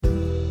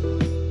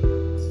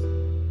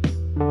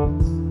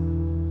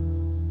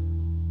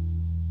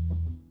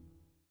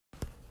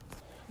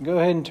go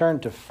ahead and turn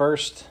to 1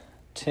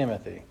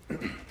 Timothy.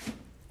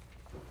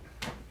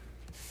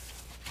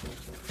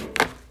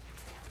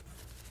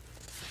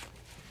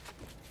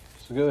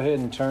 So go ahead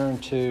and turn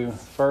to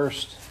 1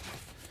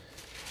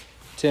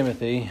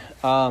 Timothy.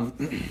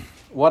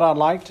 What I'd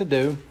like to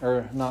do,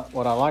 or not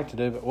what I like to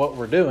do, but what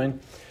we're doing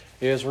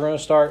is we're going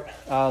to start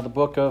the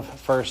book of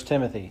 1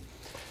 Timothy.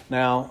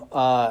 Now,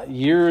 2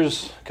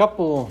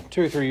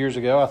 or 3 years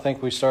ago, I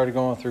think we started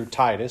going through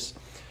Titus.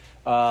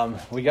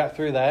 We got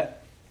through that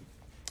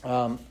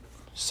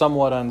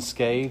somewhat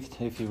unscathed,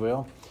 if you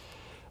will.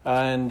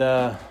 And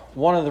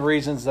one of the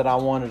reasons that I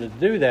wanted to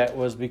do that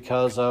was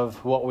because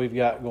of what we've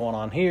got going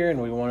on here,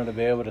 and we wanted to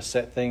be able to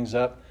set things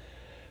up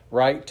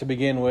right to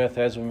begin with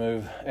as we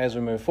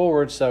move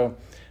forward. So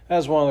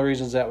that's one of the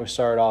reasons that we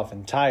started off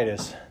in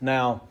Titus.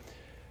 Now,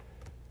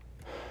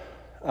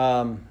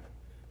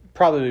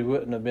 probably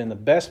wouldn't have been the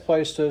best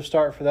place to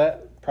start for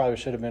that. Probably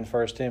should have been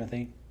 1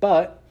 Timothy.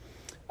 But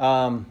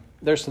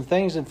there's some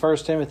things in 1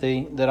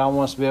 Timothy that I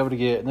want us to be able to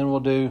get, and then we'll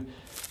do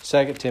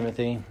 2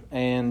 Timothy.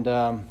 And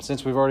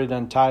since we've already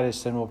done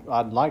Titus, then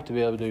I'd like to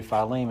be able to do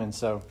Philemon.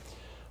 So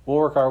we'll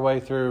work our way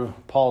through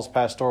Paul's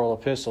pastoral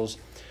epistles.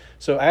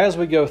 So as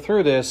we go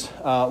through this,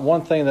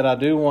 one thing that I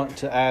do want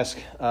to ask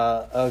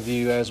of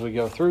you as we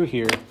go through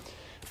here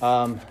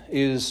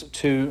is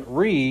to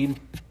read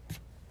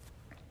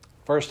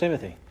 1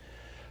 Timothy.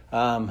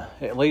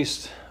 At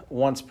least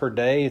once per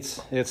day.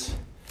 It's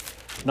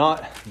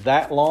not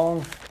that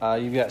long.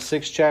 You've got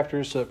 6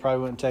 chapters, so it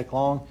probably wouldn't take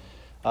long.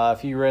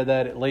 If you read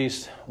that at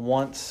least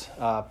once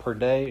per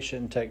day, it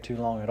shouldn't take too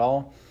long at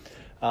all.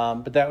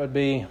 But that would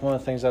be one of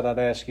the things that I'd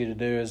ask you to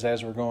do is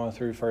as we're going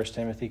through 1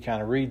 Timothy,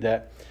 kind of read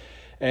that.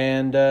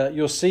 And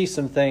you'll see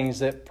some things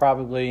that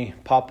probably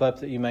pop up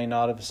that you may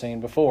not have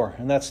seen before.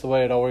 And that's the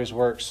way it always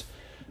works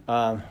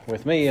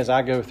with me as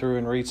I go through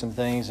and read some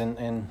things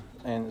and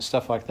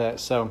stuff like that.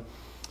 So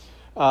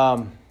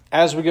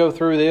as we go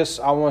through this,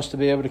 I want us to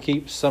be able to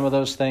keep some of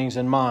those things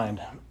in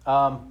mind.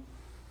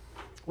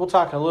 We'll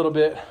talk a little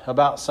bit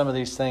about some of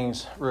these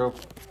things real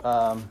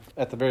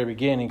at the very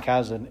beginning,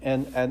 as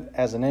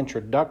an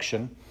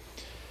introduction.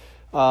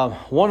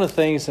 One of the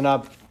things, and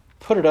I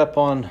put it up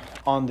on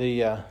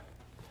the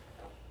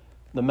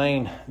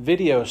main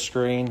video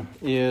screen,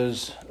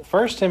 is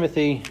 1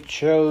 Timothy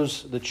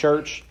shows the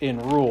church in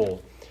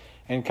rule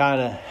and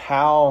kind of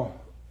how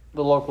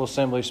the local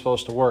assembly is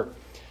supposed to work.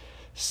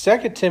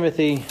 2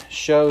 Timothy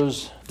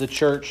shows the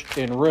church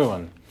in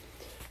ruin,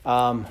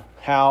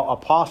 how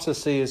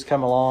apostasy has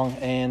come along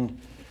and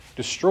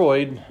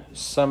destroyed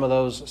some of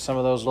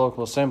those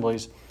local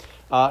assemblies,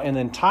 and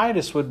then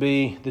Titus would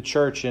be the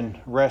church in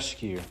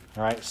rescue.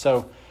 All right,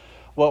 so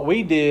what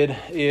we did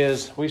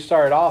is we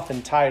started off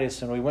in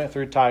Titus, and we went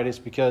through Titus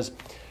because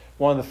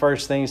one of the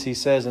first things he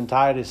says in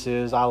Titus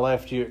is, "I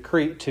left you at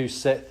Crete to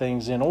set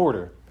things in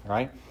order."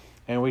 Right.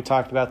 And we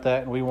talked about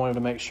that, and we wanted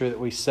to make sure that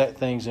we set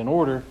things in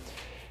order.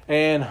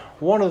 And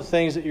one of the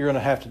things that you're going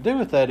to have to do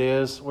with that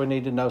is we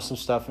need to know some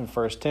stuff in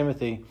 1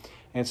 Timothy.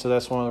 And so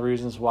that's one of the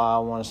reasons why I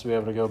want us to be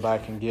able to go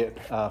back and get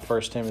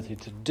 1 Timothy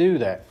to do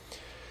that.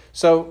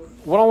 So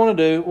what I want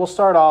to do, we'll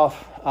start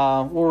off,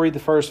 we'll read the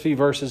first few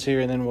verses here,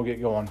 and then we'll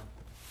get going.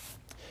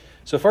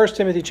 So 1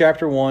 Timothy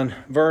chapter 1,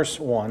 verse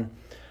 1,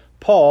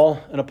 Paul,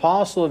 an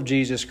apostle of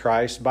Jesus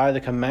Christ, by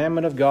the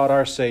commandment of God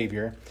our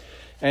Savior,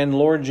 and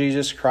Lord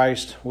Jesus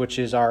Christ, which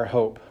is our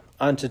hope.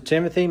 Unto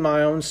Timothy,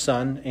 my own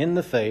son, in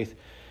the faith,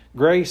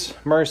 grace,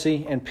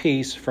 mercy, and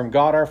peace from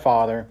God our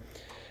Father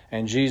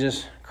and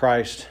Jesus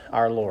Christ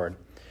our Lord.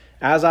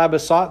 As I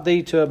besought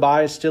thee to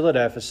abide still at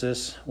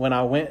Ephesus, when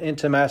I went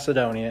into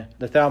Macedonia,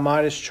 that thou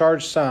mightest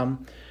charge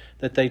some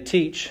that they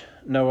teach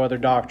no other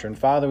doctrine.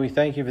 Father, we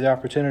thank you for the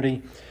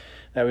opportunity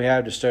that we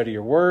have to study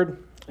your word.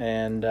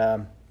 And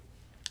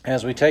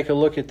as we take a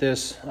look at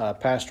this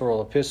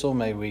pastoral epistle,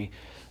 may we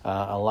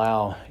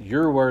allow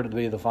your word to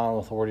be the final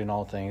authority in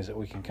all things, that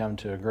we can come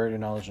to a greater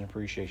knowledge and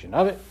appreciation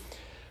of it,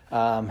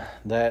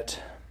 that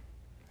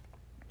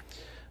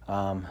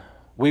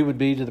we would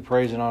be to the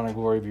praise and honor and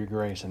glory of your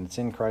grace. And it's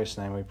in Christ's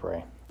name we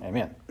pray.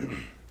 Amen.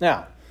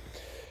 Now,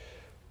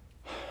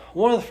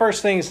 one of the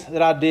first things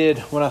that I did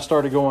when I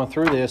started going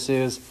through this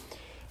is,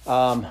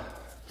 and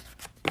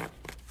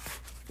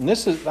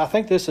I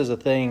think this is a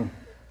thing,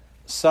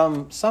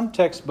 some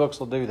textbooks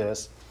will do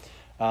this.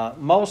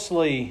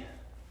 Mostly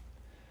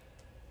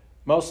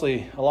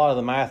a lot of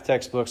the math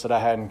textbooks that I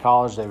had in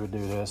college, they would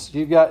do this.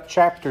 You've got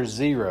chapter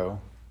 0,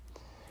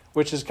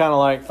 which is kind of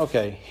like,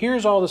 okay,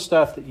 here's all the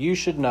stuff that you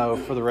should know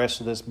for the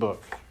rest of this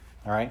book.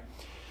 All right.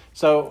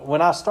 So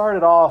when I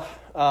started off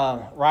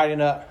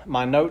writing up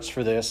my notes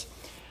for this,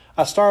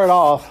 I started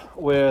off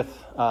with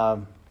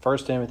 1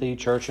 Timothy,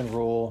 Church and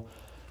Rule,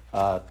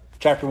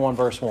 chapter 1,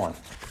 verse 1.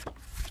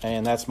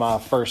 And that's my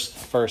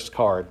first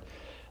card.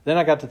 Then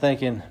I got to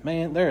thinking,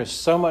 man, there is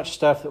so much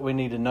stuff that we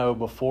need to know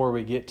before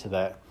we get to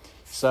that.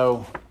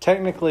 So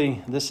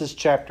technically, this is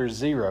chapter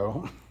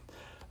 0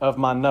 of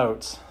my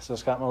notes. So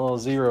it's got my little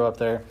 0 up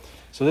there.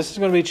 So this is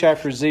going to be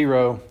chapter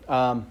 0.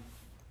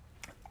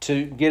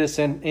 to get us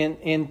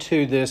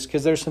into this,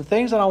 because there's some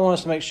things that I want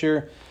us to make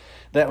sure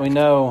that we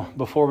know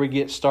before we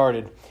get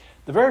started.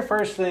 The very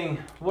first thing,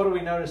 what do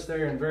we notice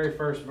there in the very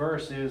first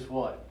verse is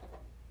what?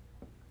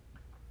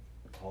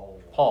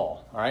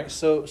 Paul. All right.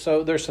 So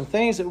there's some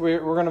things that we're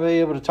going to be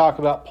able to talk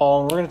about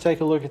Paul, and we're going to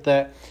take a look at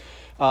that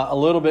a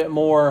little bit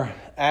more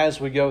as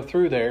we go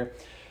through there.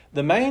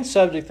 The main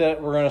subject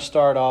that we're going to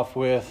start off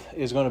with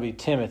is going to be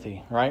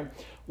Timothy, right?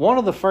 One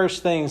of the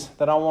first things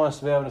that I want us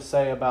to be able to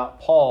say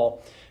about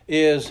Paul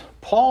is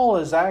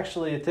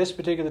actually, at this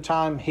particular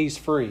time, he's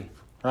free,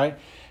 right?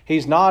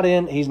 He's not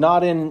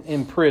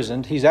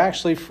imprisoned. He's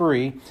actually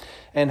free.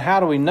 And how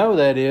do we know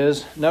that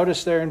is,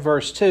 notice there in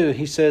verse 2,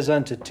 he says,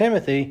 "Unto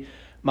Timothy,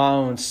 my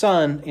own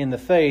son, in the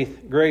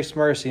faith, grace,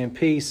 mercy, and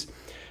peace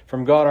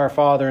from God our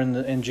Father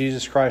and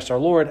Jesus Christ our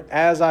Lord,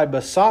 as I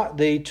besought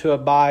thee to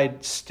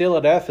abide still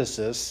at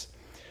Ephesus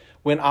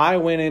when I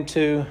went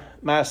into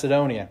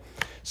Macedonia."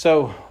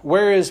 So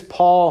where is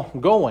Paul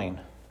going?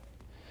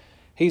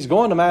 He's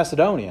going to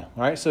Macedonia,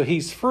 right? So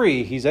he's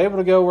free. He's able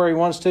to go where he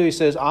wants to. He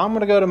says, "I'm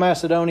going to go to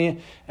Macedonia,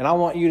 and I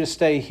want you to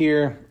stay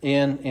here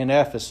in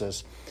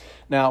Ephesus."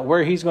 Now,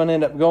 where he's going to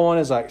end up going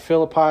is like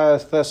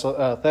Philippi,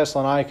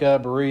 Thessalonica,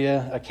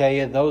 Berea,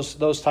 Achaia,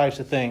 those types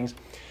of things.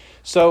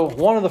 So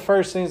one of the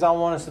first things I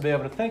want us to be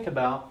able to think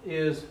about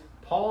is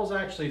Paul's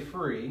actually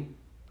free,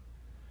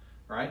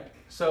 right?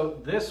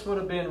 So this would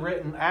have been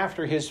written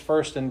after his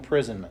first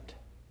imprisonment.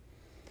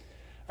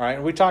 All right,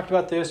 and we talked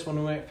about this when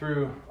we went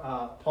through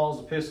Paul's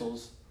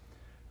epistles,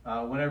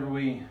 whenever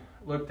we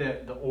looked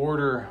at the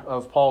order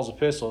of Paul's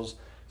epistles.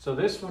 So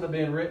this would have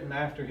been written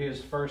after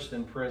his first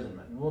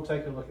imprisonment. And we'll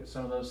take a look at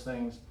some of those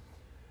things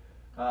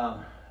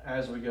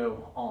as we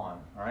go on.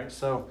 All right,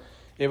 so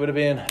it would have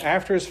been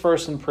after his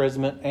first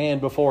imprisonment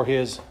and before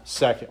his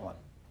second one.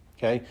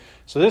 Okay,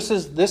 so this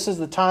is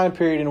the time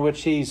period in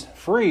which he's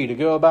free to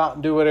go about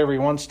and do whatever he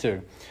wants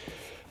to.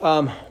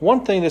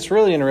 One thing that's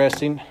really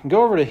interesting,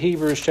 go over to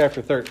Hebrews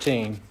chapter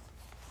 13,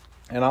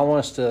 and I want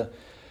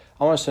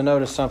us to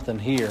notice something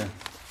here.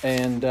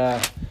 And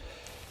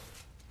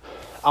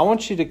I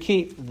want you to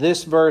keep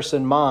this verse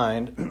in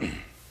mind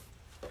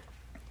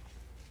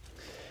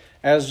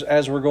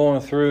as we're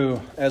going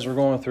through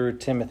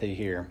Timothy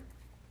here.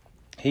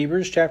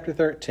 Hebrews chapter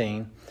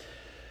 13.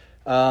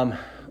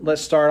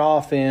 Let's start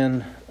off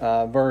in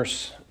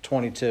verse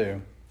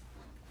 22.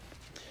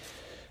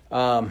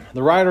 The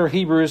writer of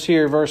Hebrews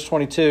here, verse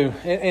 22,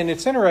 and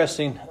it's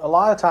interesting. A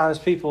lot of times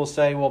people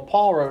say, "Well,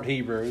 Paul wrote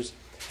Hebrews,"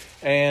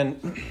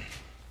 and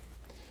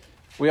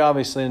we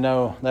obviously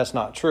know that's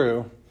not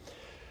true.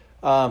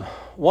 One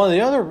of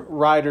the other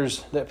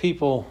writers that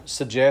people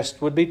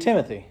suggest would be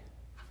Timothy,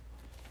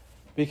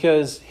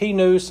 because he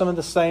knew some of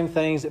the same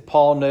things that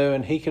Paul knew,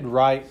 and he could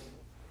write,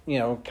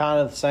 kind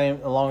of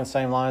along the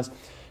same lines.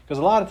 Because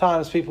a lot of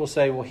times people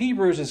say, "Well,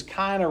 Hebrews is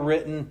kind of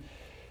written,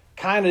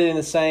 kind of in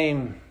the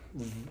same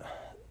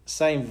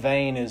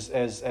vein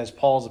as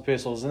Paul's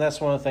epistles," and that's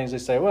one of the things they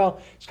say. Well,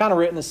 it's kind of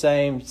written the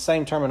same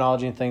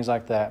terminology and things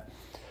like that.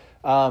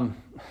 I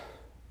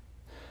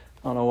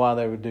don't know why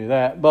they would do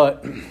that,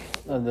 but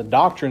the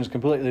doctrine's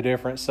completely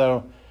different,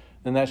 so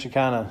then that should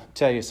kind of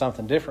tell you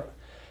something different.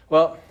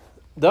 Well,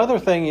 the other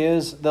thing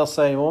is they'll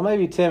say, "Well,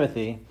 maybe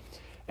Timothy,"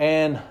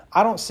 and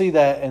I don't see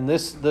that in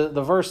this. The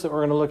verse that we're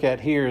going to look at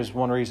here is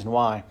one reason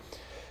why.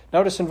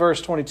 Notice in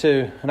verse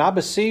 22, "And I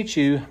beseech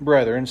you,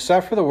 brethren,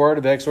 suffer the word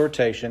of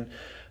exhortation,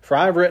 for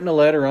I have written a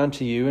letter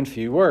unto you in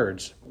few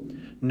words.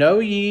 Know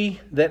ye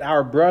that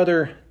our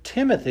brother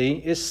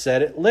Timothy is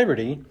set at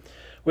liberty,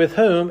 with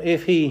whom,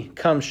 if he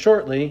comes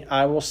shortly,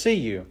 I will see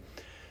you."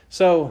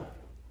 So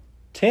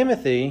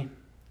Timothy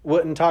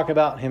wouldn't talk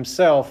about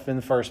himself in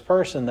the first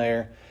person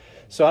there.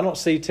 So I don't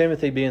see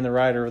Timothy being the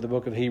writer of the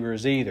book of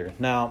Hebrews either.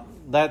 Now,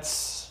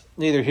 that's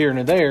neither here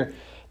nor there.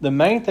 The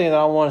main thing that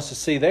I want us to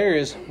see there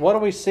is, what do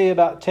we see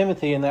about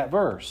Timothy in that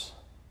verse?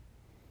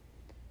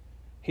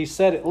 He's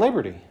set at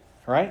liberty,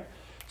 right?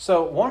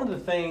 So one of the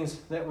things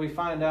that we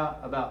find out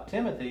about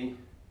Timothy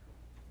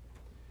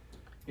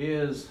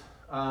is,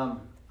 I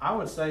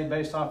would say,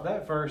 based off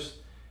that verse,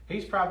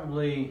 he's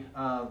probably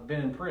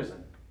been in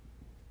prison,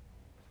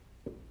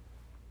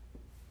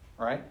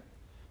 right?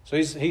 So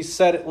he's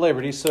set at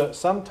liberty. So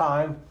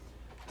sometime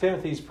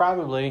Timothy's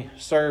probably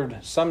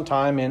served some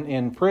time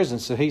in prison,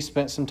 so he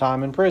spent some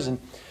time in prison.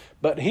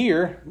 But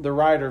here, the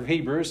writer of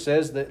Hebrews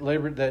says that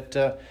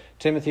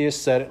Timothy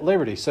is set at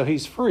liberty, so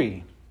he's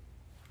free,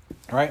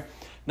 right?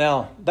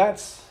 Now,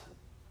 that's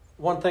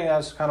one thing I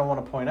just kind of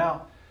want to point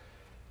out.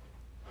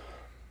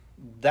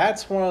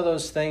 That's one of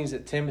those things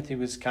that Timothy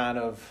was kind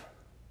of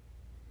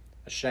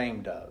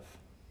ashamed of,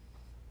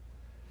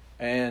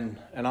 and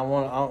I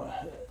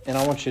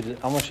want you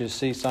to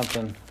see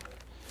something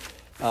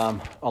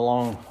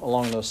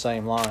along those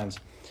same lines.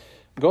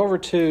 Go over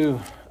to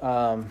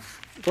 2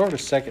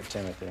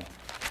 Timothy,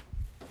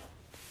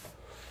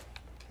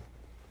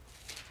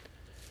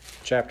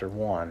 chapter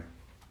 1,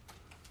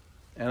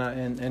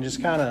 and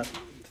just kind of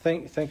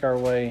think our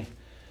way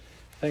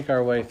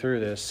through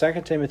this.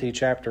 2 Timothy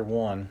chapter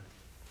 1.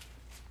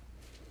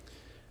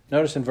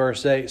 Notice in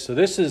verse 8. So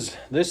this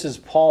is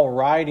Paul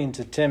writing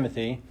to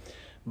Timothy.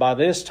 By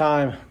this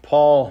time,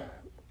 Paul's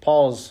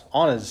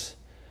on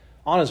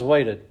his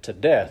way to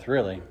death,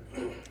 really,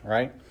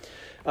 right?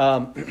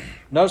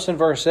 Notice in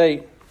verse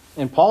 8,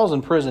 and Paul's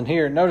in prison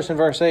here. Notice in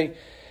verse 8,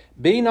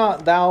 be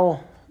not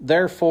thou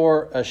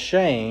therefore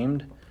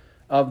ashamed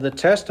of the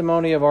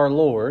testimony of our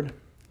Lord,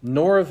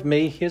 nor of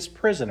me his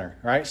prisoner.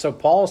 Right? So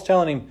Paul's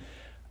telling him,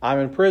 I'm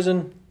in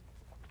prison.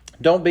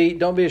 Don't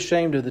be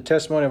ashamed of the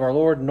testimony of our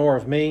Lord, nor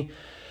of me,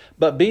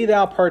 but be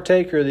thou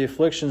partaker of the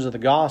afflictions of the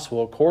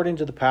gospel according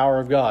to the power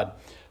of God.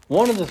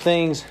 One of the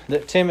things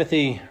that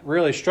Timothy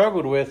really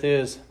struggled with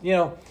is,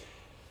 do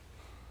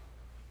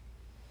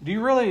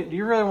you really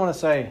want to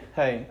say,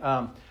 hey,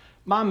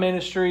 my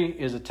ministry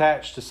is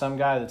attached to some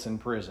guy that's in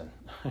prison?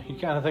 You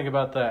kind of think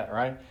about that,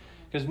 right?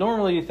 Because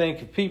normally you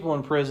think of people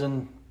in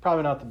prison,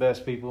 probably not the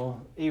best people,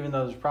 even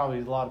though there's probably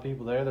a lot of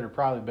people there that are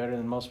probably better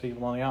than most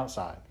people on the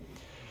outside.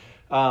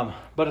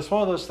 But it's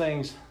one of those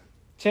things,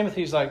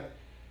 Timothy's like,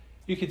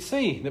 you could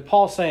see that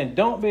Paul's saying,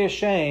 don't be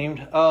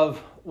ashamed of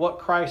what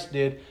Christ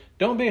did.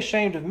 Don't be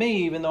ashamed of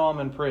me even though I'm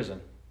in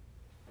prison.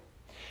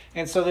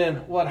 And so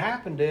then what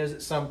happened is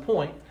at some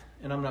point,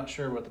 and I'm not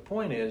sure what the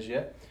point is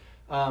yet,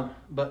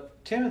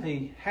 but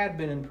Timothy had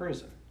been in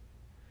prison,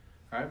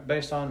 right?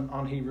 Based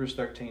on Hebrews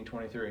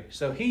 13:23.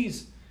 So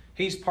he's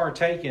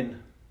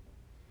partaken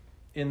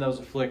in those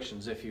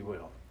afflictions, if you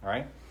will,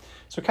 right?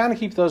 So kind of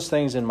keep those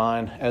things in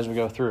mind as we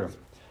go through.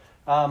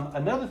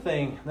 Another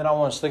thing that I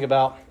want us to think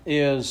about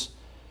is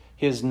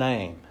his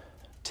name,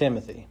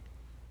 Timothy.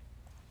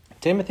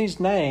 Timothy's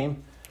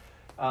name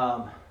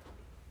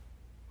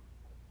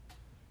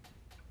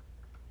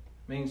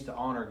means to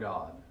honor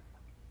God.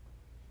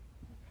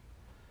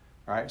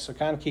 All right, so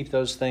kind of keep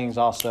those things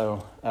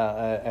also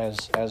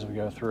as we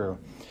go through.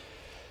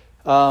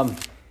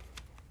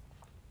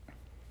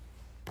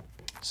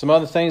 Some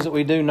other things that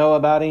we do know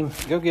about him.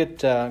 Go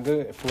get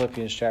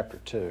Philippians chapter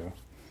 2.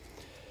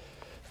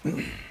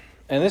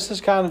 And this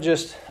is kind of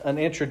just an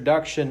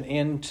introduction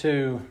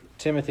into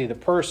Timothy the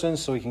person,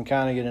 so we can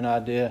kind of get an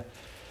idea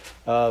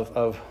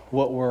of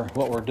what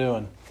we're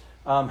doing.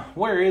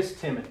 Where is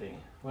Timothy?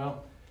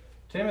 Well,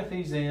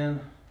 Timothy's in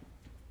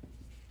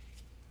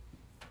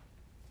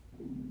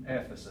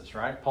Ephesus,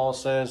 right? Paul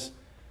says,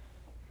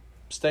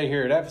 stay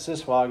here at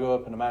Ephesus while I go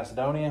up into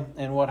Macedonia.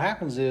 And what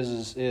happens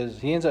is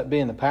he ends up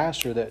being the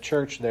pastor of that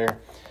church there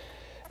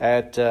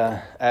at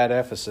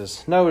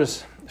Ephesus.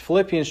 Notice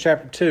Philippians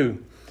chapter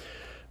 2,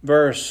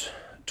 verse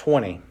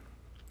 20.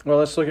 Well,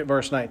 let's look at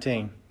verse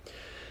 19.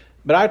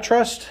 But I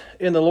trust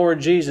in the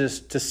Lord Jesus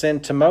to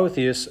send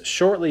Timotheus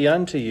shortly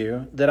unto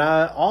you, that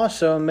I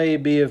also may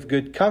be of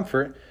good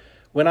comfort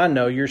when I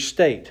know your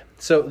state.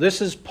 So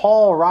this is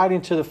Paul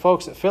writing to the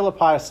folks at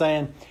Philippi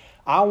saying,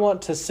 I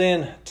want to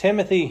send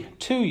Timothy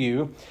to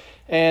you,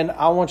 and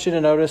I want you to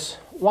notice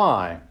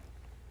why.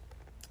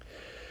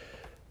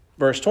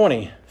 Verse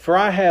 20, for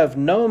I have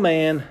no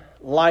man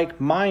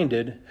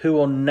like-minded who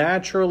will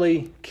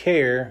naturally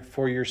care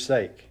for your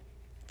sake,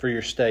 for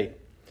your state.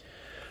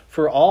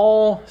 For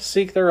all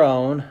seek their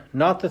own,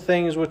 not the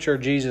things which are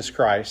Jesus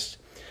Christ,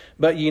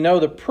 but ye know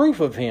the proof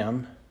of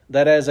him,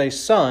 that as a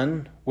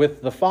son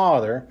with the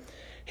Father,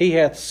 he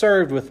hath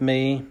served with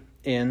me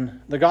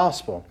in the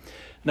gospel.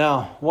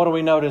 Now, what do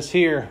we notice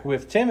here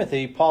with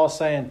Timothy? Paul's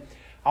saying,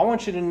 I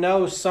want you to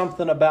know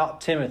something about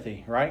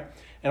Timothy, right?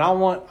 And I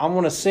want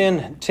to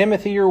send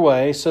Timothy your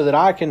way so that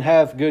I can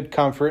have good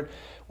comfort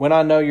when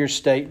I know your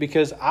state,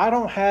 because I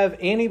don't have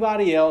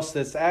anybody else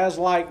that's as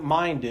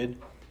like-minded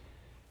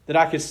that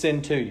I could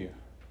send to you.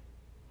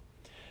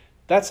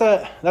 That's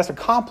a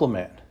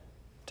compliment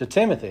to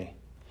Timothy.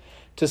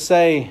 To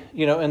say,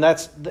 and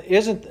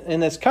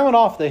that's coming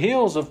off the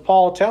heels of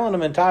Paul telling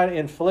him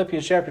in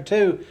Philippians chapter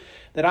 2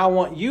 that I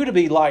want you to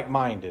be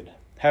like-minded,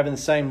 having the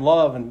same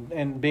love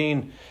and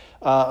being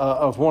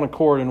of one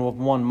accord and with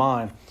one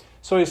mind.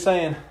 So he's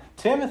saying,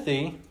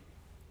 Timothy,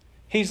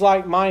 he's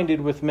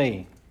like-minded with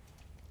me.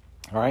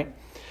 All right?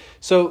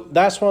 So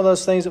that's one of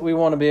those things that we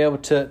want to be able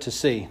to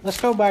see.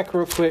 Let's go back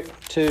real quick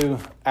to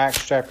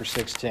Acts chapter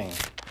 16.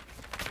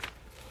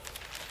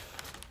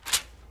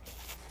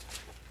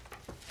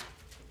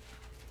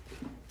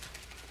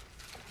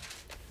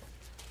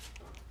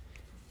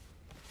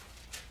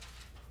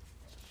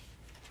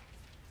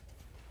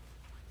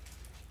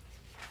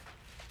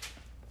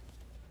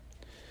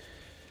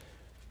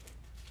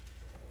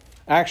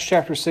 Acts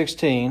chapter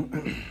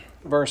 16,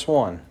 verse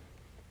 1.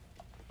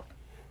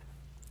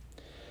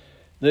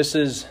 This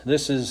is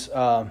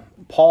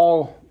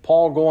Paul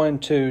going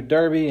to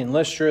Derbe and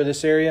Lystra,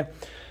 this area.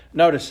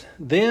 Notice,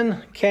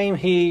 then came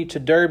he to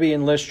Derbe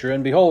and Lystra,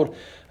 and behold,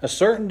 a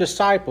certain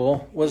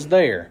disciple was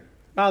there.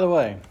 By the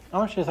way, I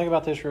want you to think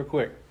about this real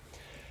quick.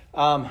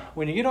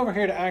 When you get over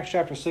here to Acts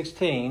chapter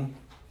 16,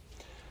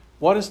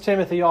 what is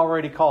Timothy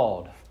already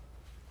called?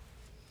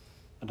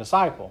 A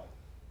disciple.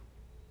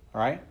 All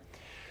right?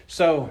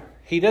 So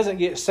he doesn't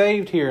get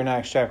saved here in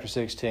Acts chapter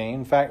 16.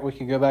 In fact, we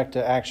can go back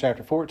to Acts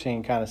chapter 14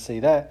 and kind of see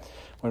that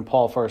when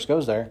Paul first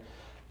goes there.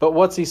 But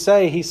what's he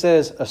say? He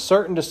says, a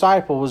certain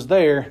disciple was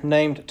there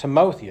named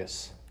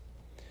Timotheus.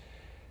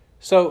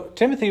 So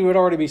Timothy would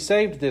already be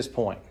saved at this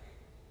point.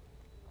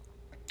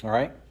 All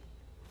right.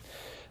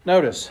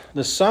 Notice,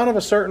 the son of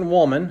a certain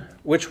woman,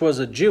 which was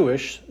a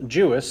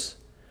Jewess,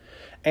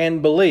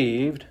 and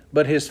believed,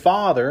 but his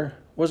father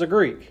was a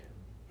Greek.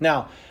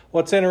 Now,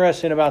 what's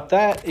interesting about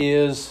that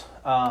is,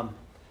 what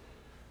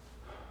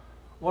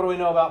do we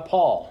know about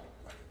Paul?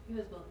 He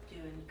was both Jew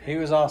and Greek. He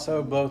was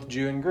also both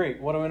Jew and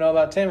Greek. What do we know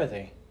about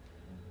Timothy?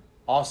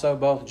 Also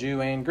both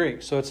Jew and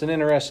Greek. So it's an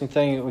interesting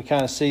thing that we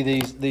kind of see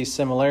these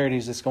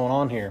similarities that's going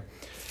on here.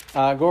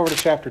 Go over to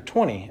chapter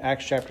 20,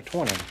 Acts chapter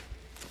 20.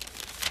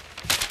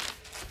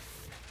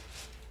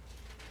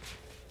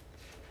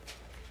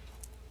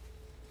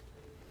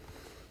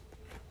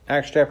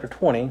 Acts chapter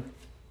 20.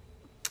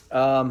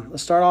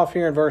 Let's start off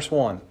here in verse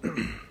 1.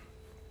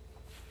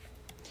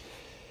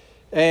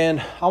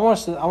 And I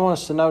want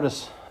us to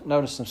notice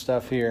some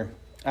stuff here.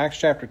 Acts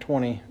chapter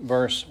 20,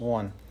 verse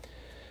 1.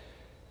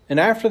 And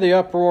after the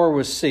uproar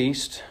was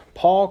ceased,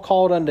 Paul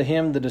called unto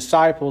him the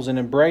disciples and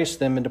embraced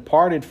them and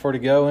departed for to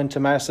go into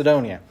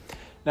Macedonia.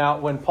 Now,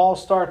 when Paul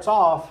starts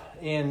off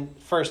in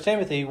 1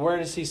 Timothy, where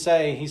does he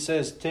say? He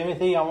says,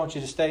 Timothy, I want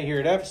you to stay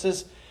here at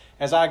Ephesus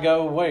as I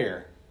go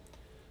where?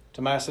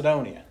 To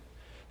Macedonia.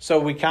 So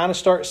we kind of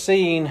start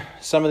seeing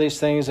some of these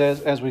things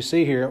as we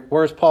see here.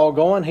 Where's Paul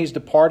going? He's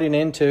departing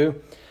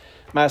into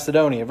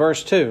Macedonia.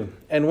 Verse 2,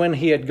 and when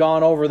he had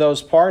gone over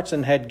those parts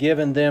and had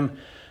given them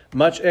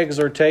much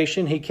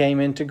exhortation, he came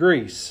into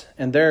Greece,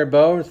 and there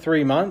abode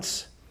 3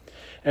 months.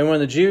 And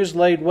when the Jews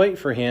laid wait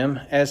for him,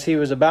 as he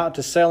was about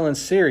to sail in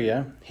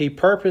Syria, he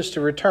purposed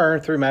to return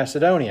through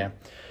Macedonia.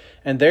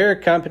 And there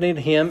accompanied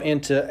him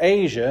into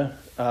Asia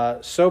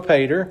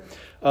Sopater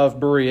of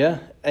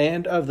Berea,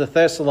 and of the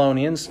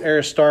Thessalonians,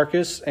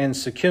 Aristarchus and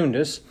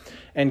Secundus,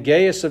 and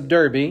Gaius of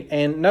Derbe,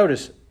 and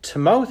notice,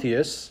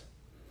 Timotheus,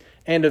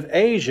 and of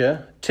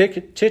Asia,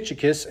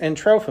 Tychicus and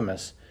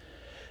Trophimus.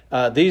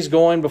 These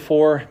going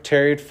before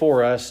tarried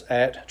for us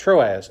at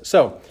Troas.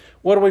 So,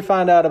 what do we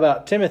find out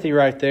about Timothy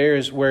right there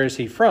is where is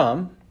he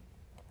from?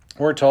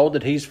 We're told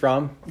that he's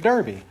from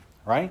Derbe,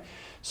 right?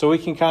 So we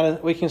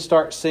can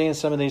start seeing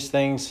some of these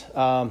things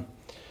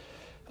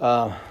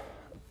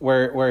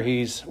where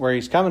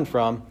he's coming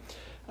from.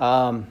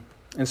 And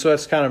so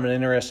that's kind of an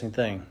interesting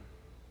thing.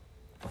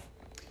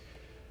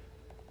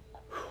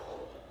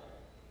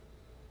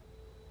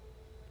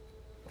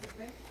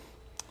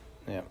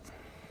 Yeah.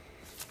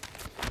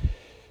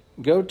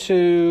 Go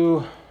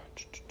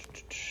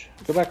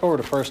back over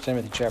to 1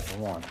 Timothy chapter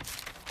 1.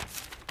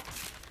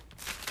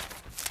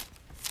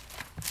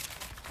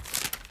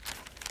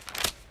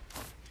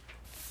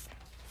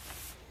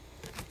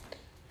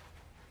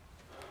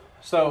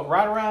 So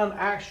right around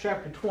Acts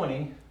chapter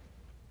 20,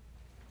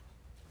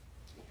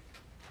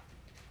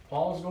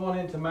 Paul's going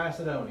into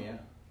Macedonia.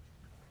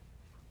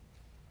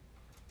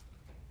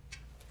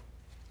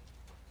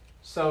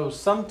 So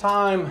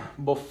sometime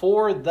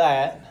before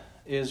that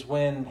is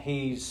when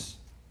he's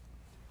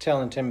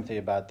telling Timothy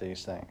about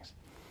these things.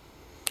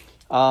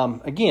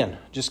 Again,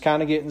 just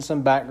kind of getting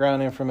some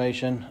background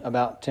information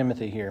about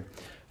Timothy here.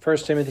 1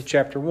 Timothy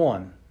chapter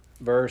 1,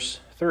 verse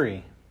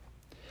 3.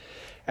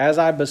 As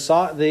I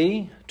besought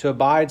thee to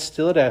abide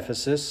still at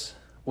Ephesus,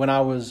 when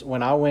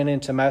I went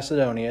into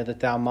Macedonia, that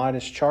thou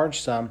mightest charge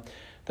some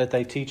that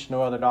they teach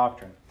no other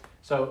doctrine.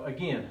 So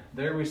again,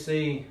 there we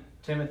see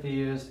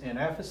Timothy is in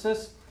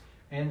Ephesus,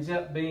 ends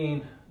up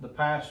being the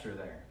pastor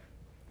there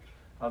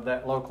of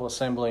that local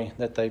assembly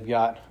that they've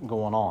got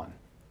going on.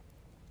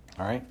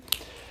 All right.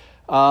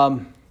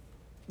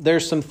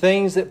 There's some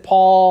things that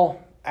Paul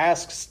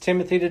asks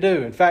Timothy to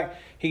do. In fact,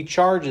 he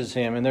charges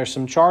him, and there's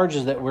some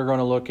charges that we're going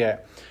to look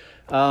at.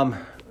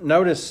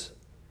 Notice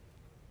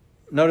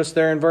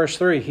there in verse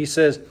 3, he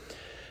says,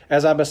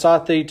 as I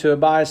besought thee to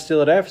abide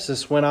still at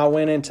Ephesus when I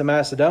went into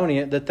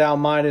Macedonia, that thou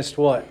mightest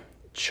what?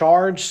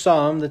 Charge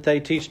some that they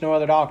teach no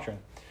other doctrine.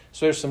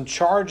 So there's some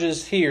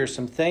charges here,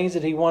 some things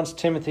that he wants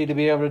Timothy to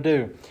be able to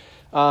do.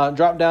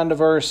 Drop down to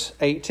verse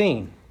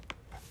 18.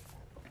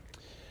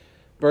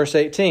 Verse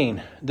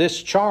 18,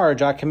 this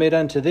charge I commit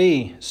unto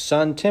thee,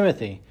 son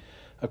Timothy,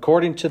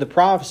 according to the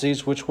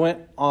prophecies which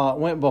went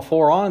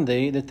before on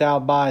thee, that thou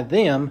by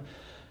them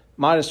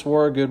mightest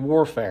war a good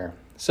warfare.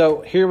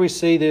 So here we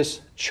see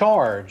this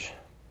charge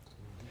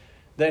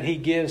that he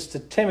gives to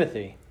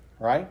Timothy,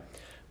 right?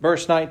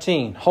 Verse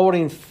 19,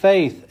 holding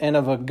faith and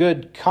of a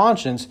good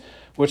conscience,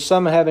 which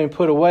some having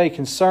put away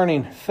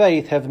concerning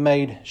faith have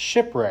made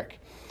shipwreck.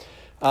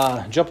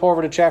 Jump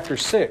over to chapter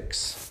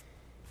 6.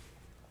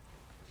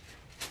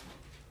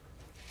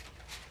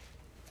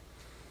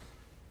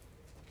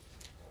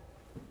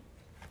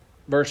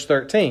 Verse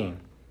 13.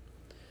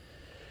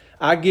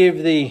 I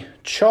give thee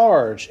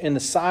charge in the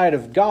sight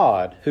of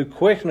God, who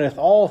quickeneth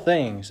all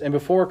things, and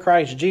before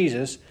Christ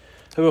Jesus,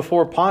 who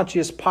before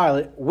Pontius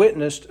Pilate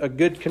witnessed a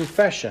good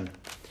confession.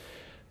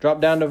 Drop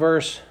down to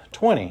verse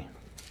 20.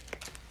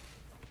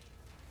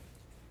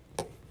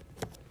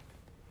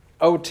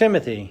 O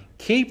Timothy,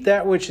 keep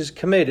that which is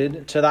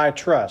committed to thy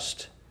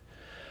trust,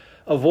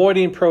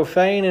 avoiding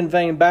profane and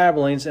vain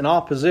babblings and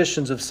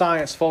oppositions of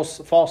science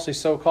falsely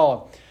so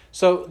called.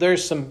 So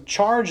there's some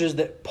charges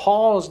that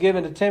Paul is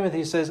given to Timothy.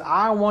 He says,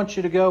 I want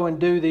you to go and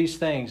do these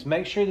things.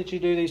 Make sure that you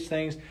do these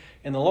things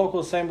in the local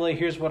assembly.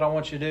 Here's what I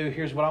want you to do.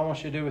 Here's what I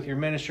want you to do with your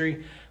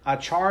ministry. I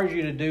charge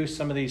you to do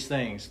some of these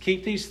things.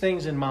 Keep these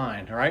things in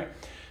mind, all right?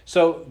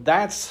 So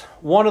that's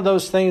one of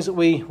those things that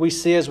we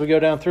see as we go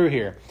down through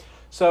here.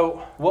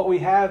 So what we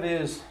have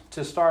is,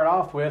 to start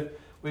off with,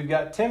 we've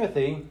got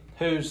Timothy,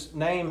 whose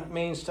name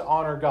means to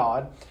honor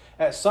God.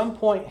 At some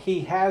point,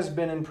 he has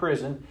been in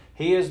prison.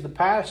 He is the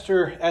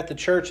pastor at the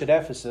church at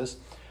Ephesus.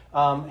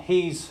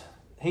 He's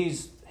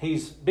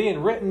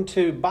being written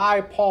to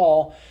by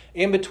Paul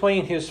in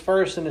between his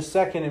first and his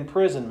second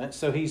imprisonment.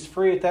 So he's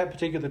free at that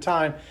particular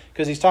time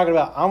because he's talking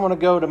about, I'm going to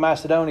go to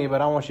Macedonia,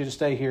 but I want you to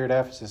stay here at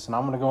Ephesus, and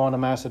I'm going to go on to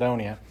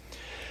Macedonia.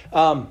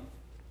 There's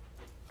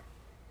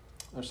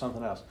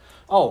something else.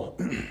 Oh,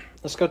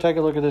 let's go take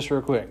a look at this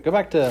real quick. Go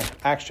back to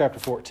Acts chapter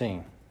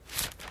 14.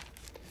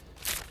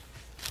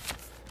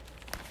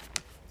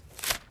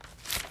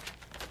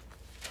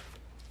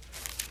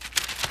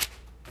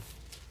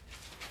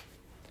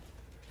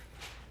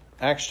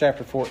 Acts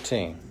chapter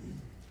 14.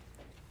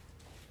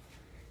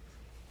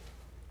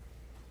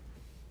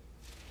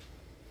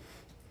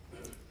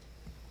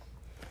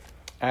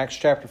 Acts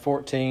chapter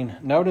 14.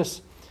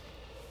 Notice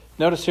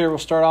here, we'll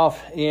start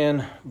off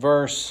in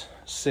verse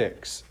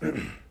 6.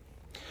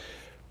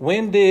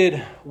 When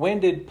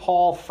did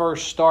Paul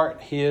first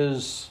start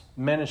his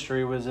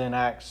ministry? Was in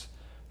Acts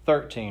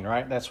 13,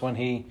 right? That's when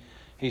he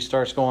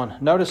starts going.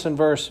 Notice in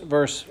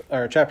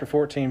chapter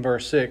 14,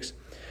 verse 6.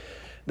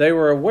 They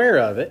were aware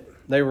of it.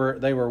 They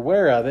were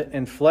aware of it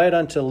and fled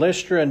unto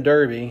Lystra and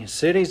Derbe,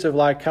 cities of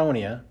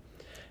Lycaonia,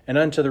 and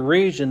unto the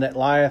region that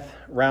lieth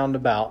round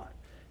about,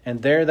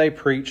 and there they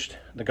preached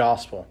the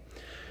gospel.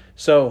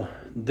 So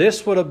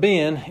this would have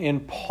been in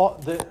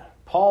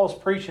Paul's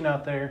preaching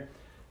out there.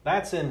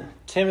 That's in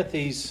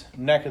Timothy's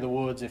neck of the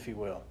woods, if you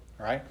will.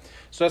 Right?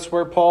 So that's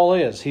where Paul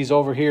is. He's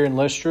over here in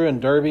Lystra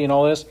and Derbe and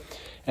all this,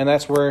 and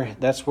that's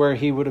where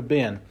he would have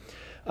been.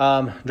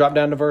 Drop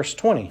down to verse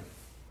 20.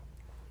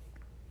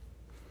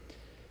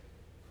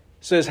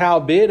 It says,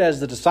 howbeit, as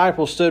the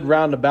disciples stood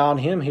round about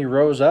him, he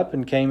rose up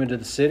and came into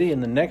the city,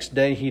 and the next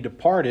day he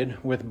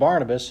departed with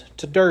Barnabas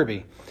to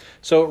Derbe.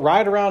 So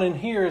right around in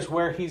here is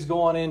where he's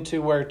going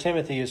into where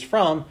Timothy is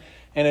from.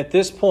 And at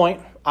this point,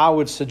 I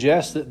would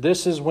suggest that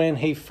this is when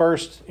he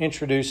first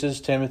introduces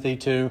Timothy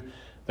to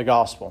the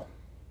gospel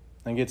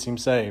and gets him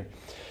saved.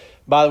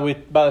 By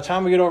the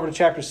time we get over to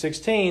chapter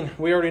 16,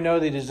 we already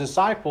know that he's a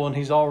disciple and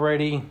he's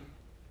already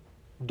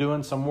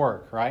doing some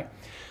work, right?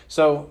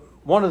 So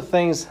one of the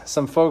things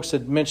some folks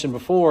had mentioned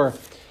before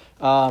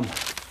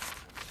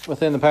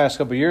within the past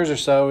couple of years or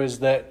so is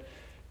that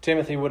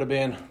Timothy would have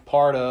been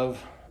part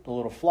of the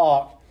little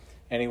flock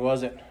and he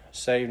wasn't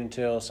saved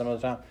until some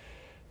other time.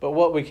 But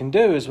what we can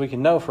do is we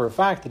can know for a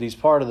fact that he's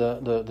part of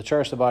the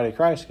church, the body of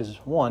Christ, because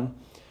one,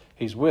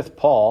 he's with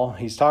Paul.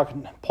 He's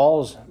talking.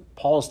 Paul's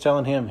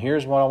telling him,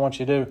 here's what I want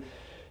you to do.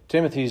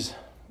 Timothy's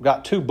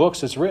got 2 books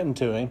that's written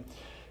to him.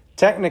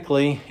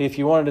 Technically, if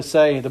you wanted to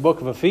say the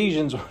book of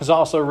Ephesians was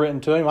also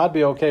written to him, I'd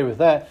be okay with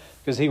that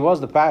because he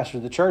was the pastor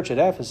of the church at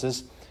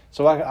Ephesus.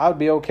 So I'd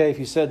be okay if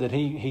you said that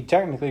he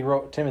technically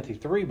wrote Timothy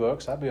 3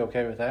 books. I'd be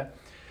okay with that.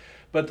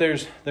 But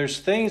there's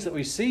things that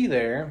we see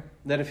there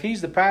that if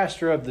he's the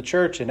pastor of the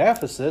church in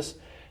Ephesus,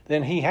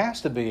 then he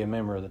has to be a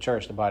member of the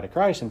church, the body of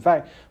Christ. In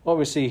fact, what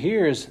we see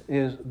here is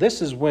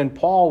this is when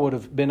Paul would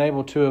have been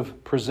able to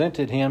have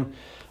presented him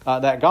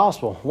that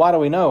gospel. Why do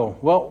we know?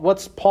 Well,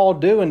 what's Paul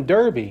do in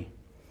Derbe?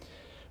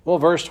 Well,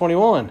 verse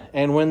 21,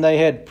 and when they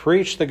had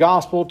preached the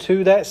gospel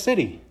to that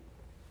city.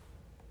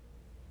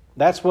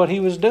 That's what he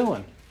was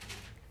doing.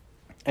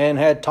 And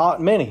had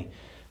taught many.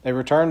 They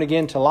returned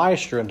again to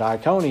Lystra and to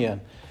Iconium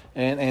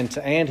and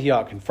to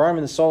Antioch,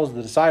 confirming the souls of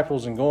the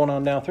disciples and going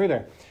on down through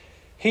there.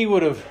 He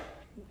would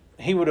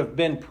have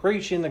been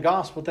preaching the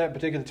gospel at that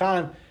particular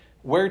time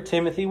where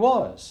Timothy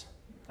was.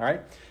 All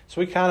right?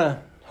 So we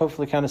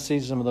hopefully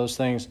see some of those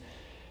things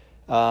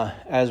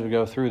as we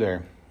go through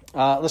there.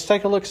 Let's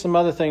take a look at some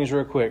other things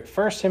real quick.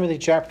 1 Timothy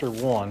chapter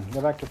 1.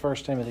 Go back to 1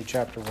 Timothy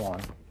chapter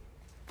 1.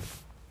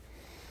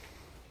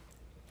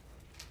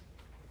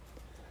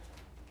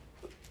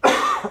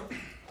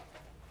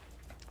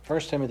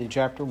 First Timothy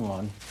chapter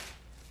 1.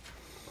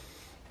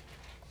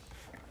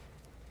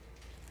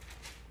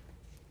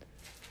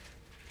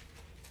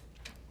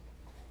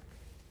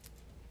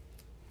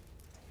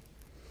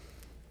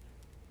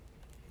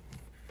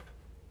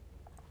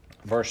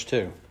 Verse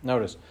 2.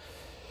 Notice.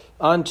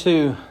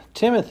 Unto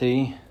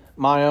Timothy,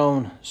 my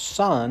own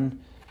son,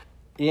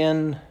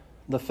 in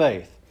the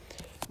faith.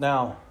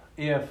 Now,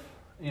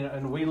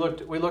 and we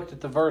looked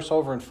at the verse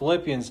over in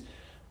Philippians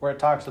where it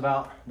talks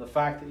about the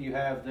fact that you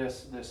have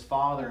this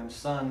father and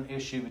son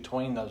issue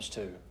between those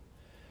two,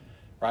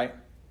 right?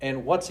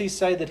 And what's he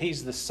say that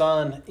he's the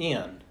son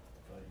in?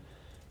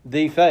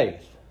 The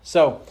faith.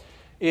 So,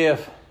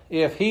 if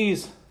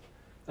he's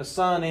the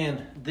son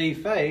in the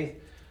faith,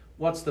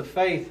 what's the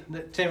faith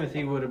that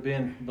Timothy would have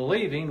been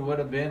believing would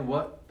have been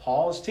what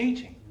Paul is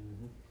teaching.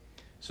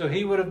 So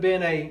he would have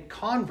been a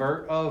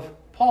convert of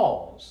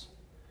Paul's.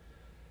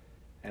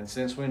 And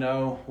since we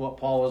know what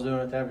Paul was doing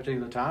at that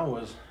particular time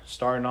was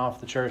starting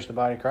off the church, the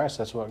body of Christ,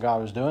 that's what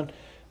God was doing,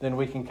 then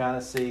we can kind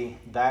of see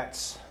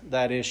that's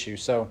that issue.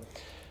 So,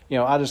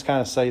 I just kind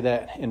of say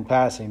that in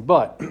passing.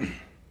 But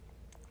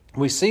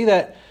we see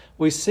that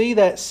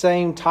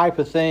same type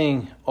of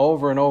thing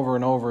over and over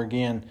and over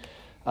again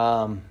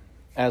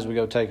as we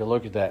go take a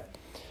look at that.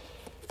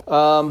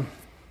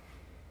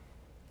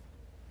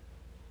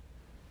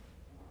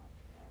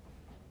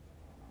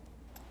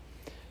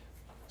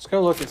 Let's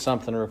go look at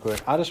something real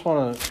quick. I just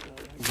want to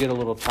get a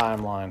little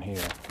timeline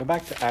here. Go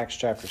back to Acts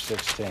chapter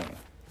 16.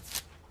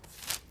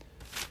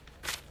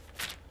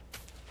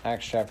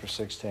 Acts chapter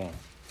 16.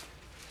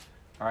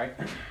 All right.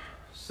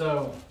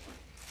 So,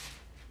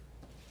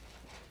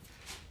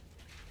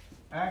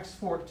 Acts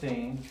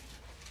 14.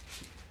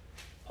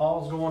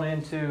 Paul's going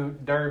into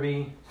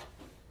Derbe,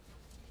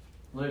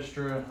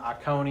 Lystra,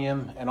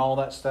 Iconium, and all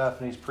that stuff,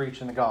 and he's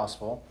preaching the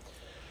gospel.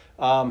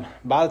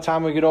 By the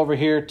time we get over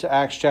here to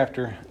Acts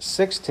chapter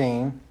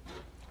 16,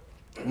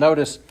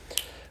 notice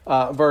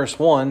verse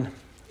 1.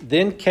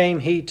 Then came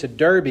he to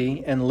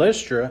Derbe and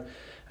Lystra,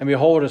 and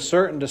behold, a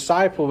certain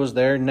disciple was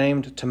there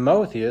named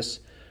Timotheus,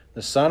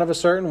 the son of a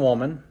certain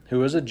woman, who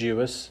was a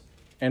Jewess,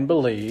 and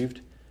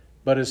believed,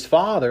 but his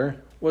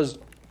father was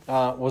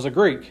a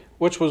Greek,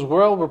 which was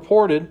well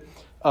reported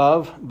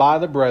of by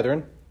the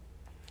brethren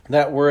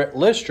that were at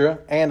Lystra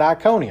and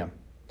Iconium.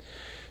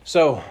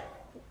 So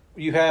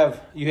you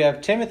have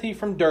Timothy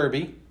from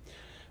Derbe,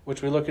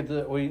 which we look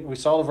at we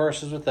saw the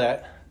verses with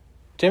that.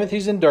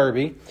 Timothy's in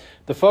Derbe.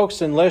 The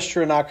folks in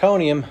Lystra and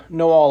Iconium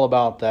know all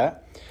about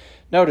that.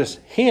 Notice,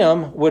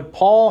 him would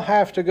Paul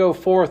have to go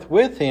forth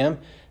with him,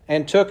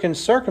 and took and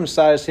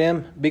circumcised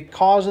him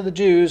because of the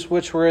Jews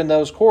which were in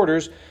those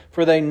quarters,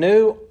 for they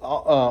knew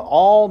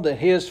all that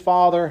his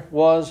father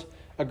was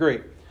a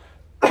Greek.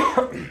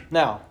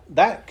 Now,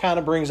 that kind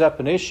of brings up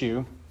an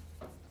issue,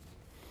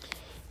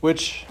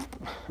 which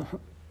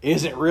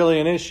isn't really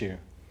an issue.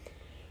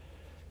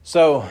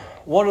 So,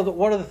 one of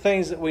the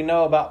things that we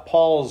know about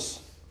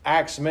Paul's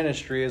Acts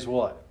ministry is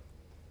what?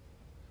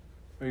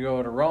 When you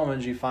go to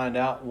Romans, you find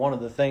out one of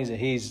the things that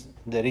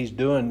he's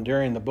doing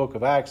during the book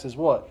of Acts is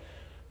what?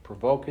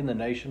 Provoking the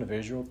nation of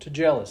Israel to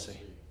jealousy.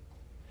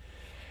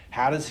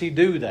 How does he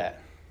do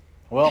that?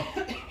 Well,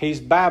 he's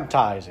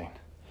baptizing.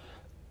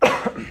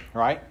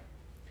 Right?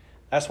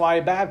 That's why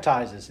he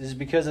baptizes, is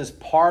because it's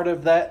part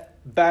of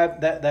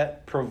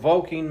that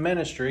provoking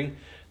ministry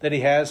that he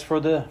has for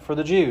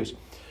the Jews.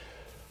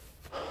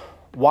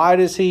 Why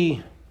does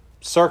he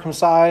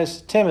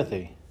circumcise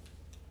Timothy?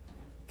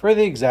 For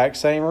the exact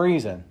same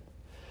reason.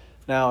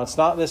 Now, it's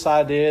not this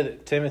idea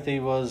that Timothy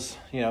was,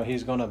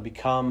 he's going to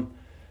become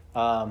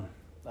a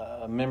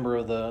member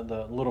of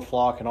the little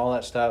flock and all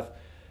that stuff.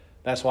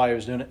 That's why he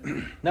was doing it.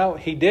 No,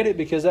 he did it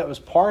because that was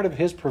part of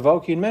his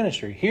provoking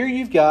ministry. Here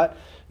you've got,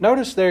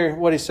 notice there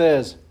what he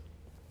says.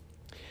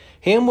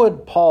 Him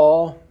would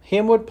Paul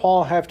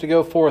have to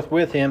go forth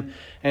with him,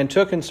 and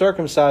took and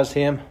circumcised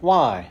him.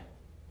 Why?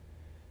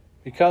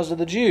 Because of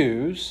the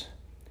Jews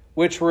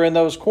which were in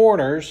those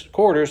quarters,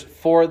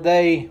 for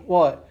they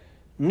what?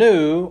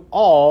 Knew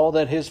all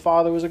that his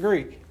father was a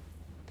Greek.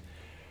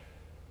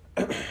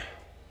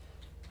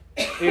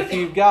 If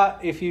you've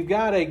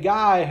got a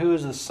guy who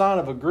is the son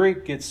of a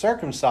Greek get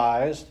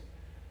circumcised,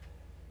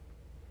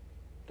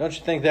 don't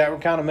you think that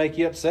would kind of make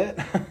you upset?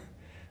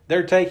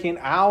 They're taking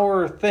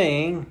our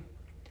thing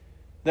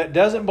that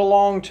doesn't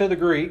belong to the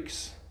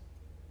Greeks,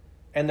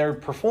 and they're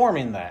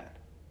performing that.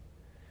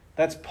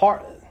 That's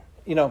part,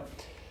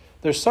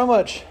 there's so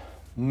much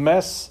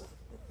mess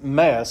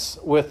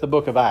with the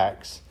book of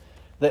Acts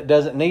that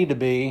doesn't need to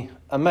be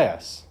a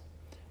mess.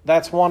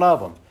 That's one of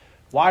them.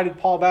 Why did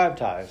Paul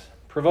baptize?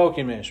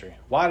 Provoking ministry.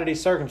 Why did he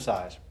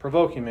circumcise?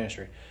 Provoking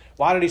ministry.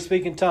 Why did he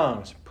speak in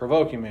tongues?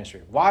 Provoking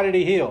ministry. Why did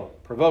he heal?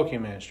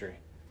 Provoking ministry.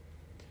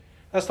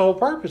 That's the whole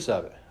purpose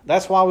of it.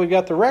 That's why we've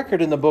got the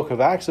record in the book of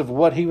Acts of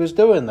what he was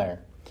doing there.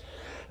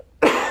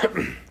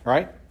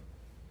 Right?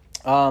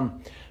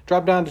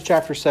 Drop down to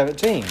chapter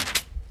 17.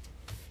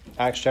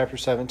 Acts chapter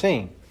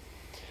 17.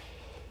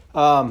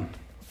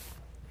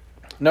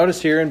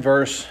 Notice here in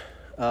verse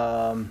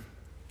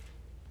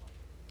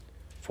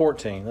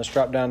 14. Let's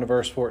drop down to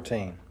verse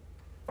 14.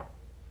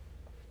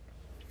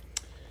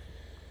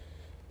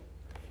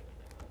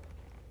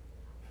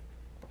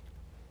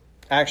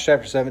 Acts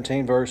chapter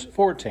 17, verse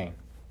 14.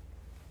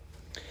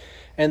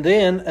 And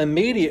then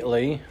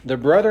immediately the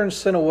brethren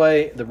sent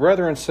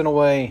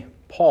away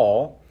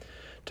Paul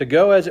to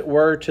go as it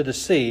were to the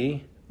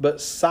sea, but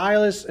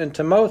Silas and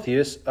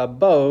Timotheus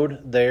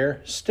abode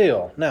there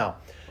still. Now,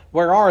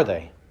 where are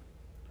they?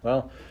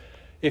 Well,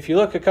 if you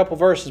look a couple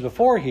verses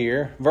before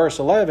here, verse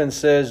 11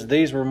 says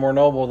these were more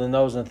noble than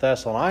those in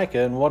Thessalonica.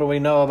 And what do we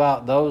know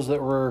about those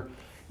that were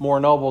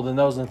more noble than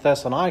those in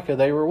Thessalonica?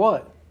 They were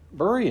what?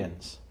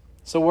 Bereans.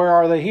 So where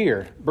are they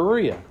here?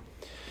 Berea.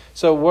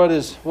 So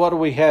what do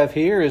we have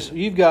here is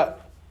you've got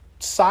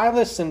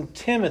Silas and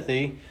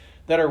Timothy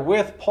that are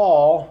with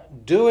Paul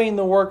doing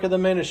the work of the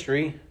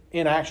ministry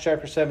in Acts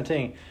chapter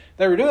 17.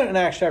 They were doing it in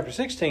Acts chapter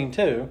 16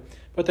 too,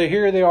 but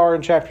here they are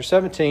in chapter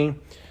 17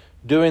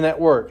 doing that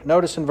work.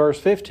 Notice in verse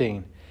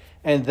 15,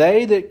 and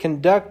they that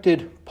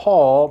conducted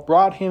Paul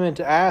brought him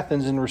into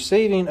Athens, and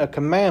receiving a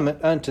commandment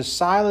unto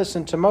Silas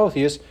and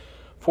Timotheus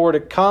for to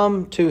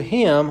come to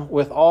him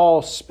with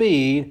all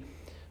speed,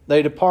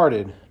 they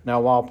departed.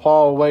 Now while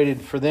Paul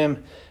waited for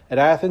them at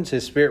Athens,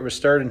 his spirit was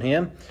stirred in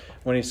him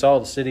when he saw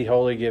the city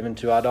wholly given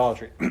to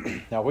idolatry.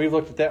 Now we've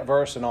looked at that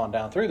verse and on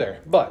down through there.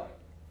 But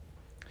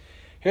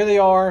here they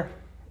are,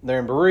 they're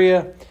in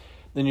Berea.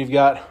 Then you've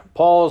got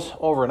Paul's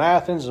over in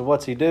Athens, and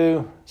what's he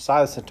do?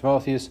 Silas and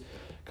Timotheus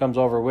comes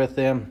over with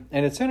them.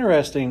 And it's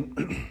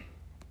interesting,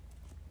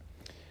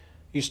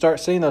 you start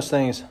seeing those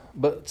things.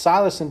 But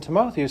Silas and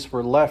Timotheus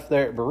were left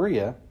there at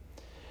Berea.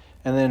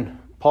 And then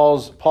Paul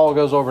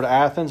goes over to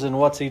Athens, and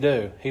what's he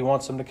do? He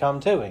wants them to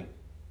come to him.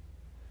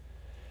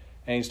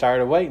 And he's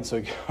tired of waiting, so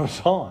he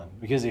goes on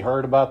because he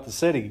heard about the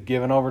city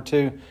given over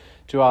to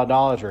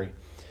idolatry.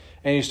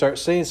 And you start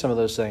seeing some of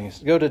those things.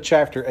 Go to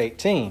chapter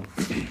 18.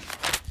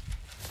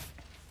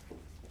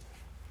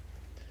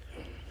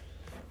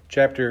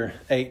 Chapter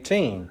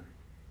 18.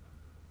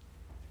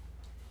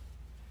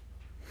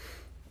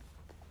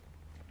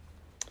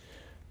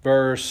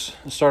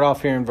 Start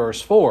off here in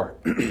verse 4.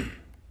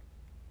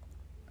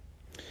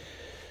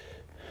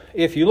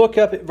 If you look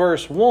up at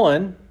verse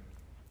 1,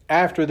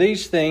 after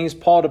these things,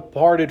 Paul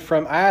departed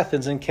from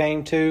Athens and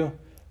came to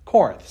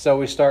Corinth. So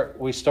we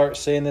start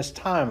seeing this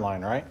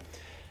timeline, right?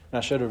 And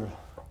I should have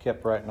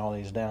kept writing all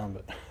these down,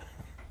 but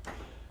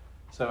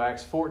so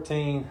Acts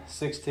 14,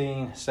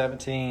 16,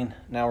 17,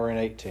 now we're in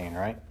 18,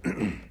 right?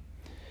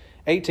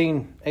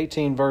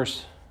 18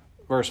 verse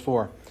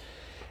 4.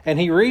 And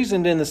he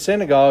reasoned in the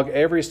synagogue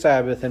every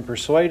Sabbath and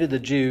persuaded the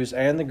Jews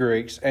and the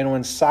Greeks. And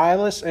when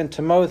Silas and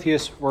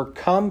Timotheus were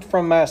come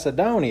from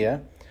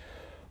Macedonia,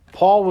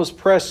 Paul was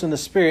pressed in the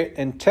Spirit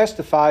and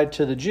testified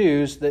to the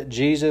Jews that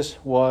Jesus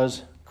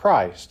was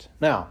Christ.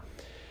 Now,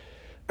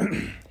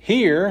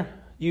 here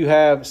you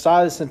have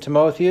Silas and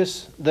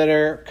Timotheus that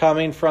are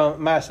coming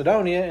from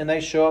Macedonia, and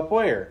they show up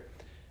where?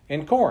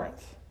 In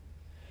Corinth.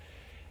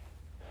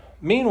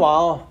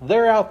 Meanwhile,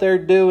 they're out there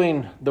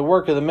doing the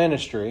work of the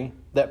ministry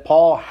that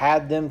Paul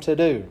had them to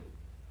do.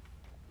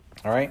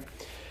 All right?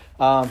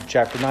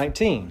 Chapter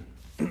 19.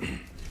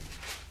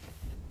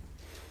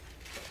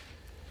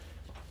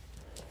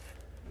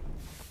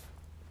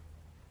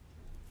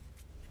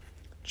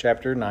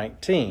 Chapter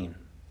 19.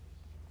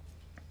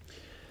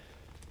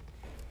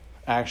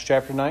 Acts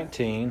chapter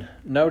 19.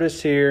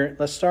 Notice here,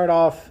 let's start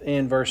off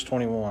in verse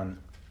 21.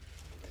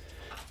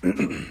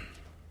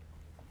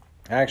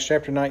 Acts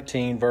chapter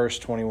 19, verse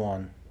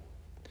 21.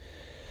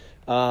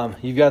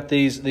 You've got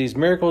these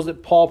miracles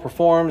that Paul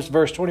performs.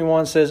 Verse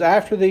 21 says,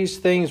 after these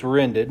things were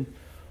ended,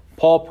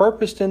 Paul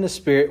purposed in the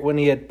Spirit, when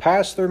he had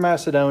passed through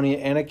Macedonia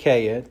and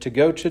Achaia, to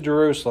go to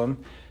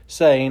Jerusalem,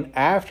 saying,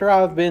 after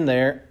I've been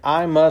there,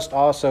 I must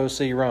also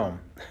see Rome.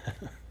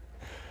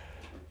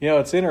 You know,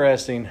 it's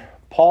interesting.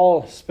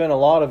 Paul spent a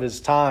lot of his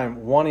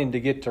time wanting to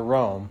get to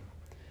Rome.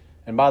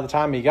 And by the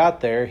time he got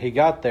there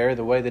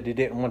the way that he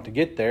didn't want to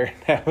get there.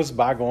 That was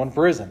by going to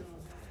prison.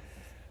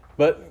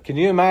 But can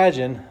you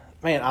imagine,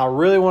 man, I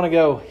really want to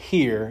go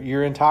here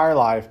your entire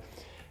life.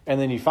 And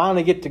then you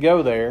finally get to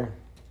go there.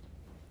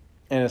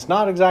 And it's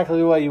not exactly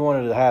the way you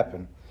wanted it to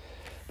happen.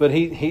 But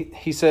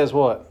he says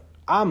what?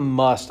 I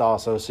must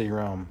also see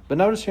Rome. But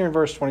notice here in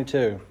verse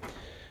 22.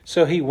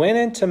 So he went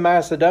into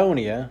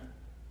Macedonia.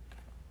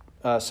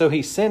 So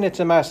he sent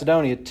into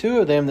Macedonia two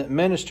of them that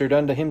ministered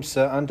unto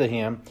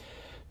him,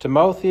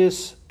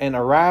 Timotheus and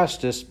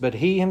Erastus, but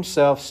he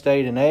himself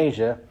stayed in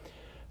Asia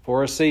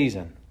for a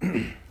season.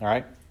 All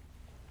right.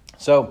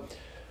 So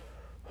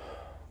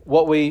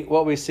what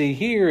we see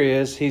here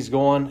is he's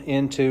going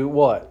into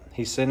what?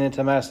 He sent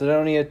into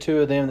Macedonia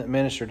two of them that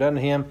ministered unto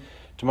him,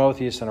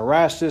 Timotheus and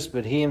Erastus,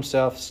 but he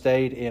himself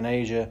stayed in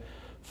Asia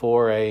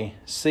for a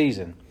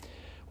season.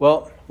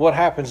 Well, what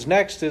happens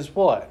next is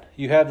what?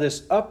 You have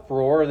this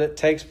uproar that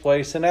takes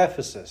place in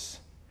Ephesus.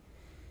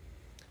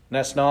 And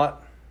that's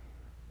not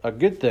a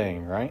good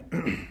thing, right?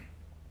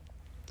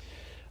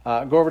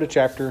 Go over to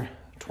chapter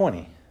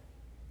 20.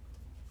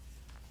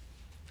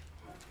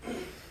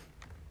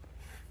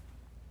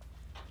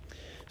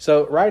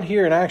 So right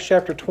here in Acts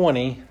chapter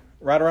 20,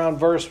 right around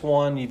verse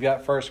 1, you've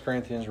got 1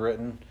 Corinthians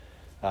written.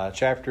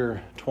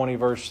 Chapter 20,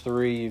 verse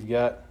 3, you've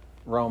got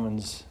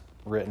Romans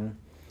written.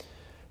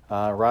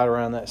 Right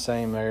around that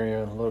same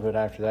area, a little bit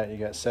after that, you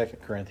got 2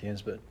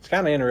 Corinthians. But it's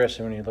kind of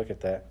interesting when you look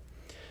at that.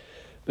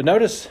 But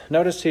notice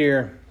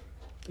here,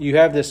 you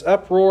have this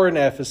uproar in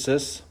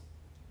Ephesus.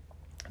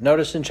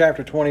 Notice in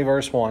chapter 20,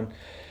 verse 1.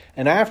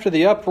 And after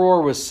the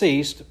uproar was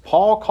ceased,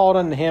 Paul called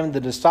unto him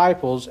the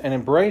disciples, and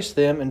embraced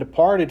them, and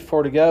departed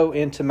for to go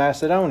into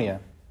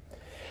Macedonia.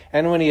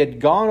 And when he had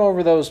gone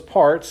over those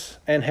parts,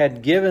 and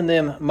had given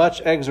them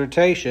much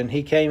exhortation,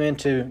 he came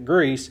into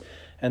Greece,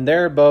 and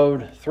there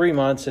abode 3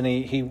 months.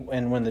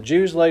 And when the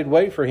Jews laid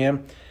wait for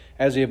him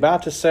as he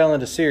about to sail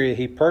into Syria,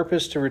 he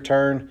purposed to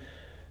return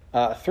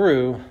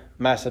through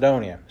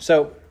Macedonia.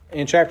 So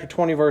in chapter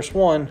 20, verse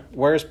 1,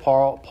 where's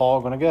Paul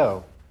going to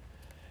go?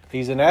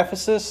 He's in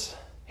Ephesus.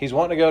 He's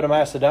wanting to go to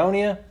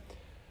Macedonia.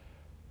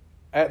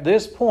 At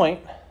this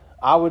point,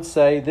 I would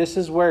say this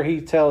is where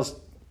he tells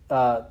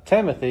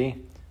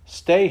Timothy,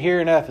 stay here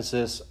in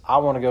Ephesus. I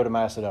want to go to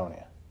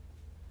Macedonia.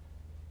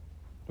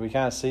 Do we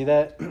kind of see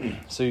that?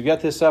 So you've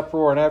got this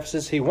uproar in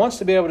Ephesus. He wants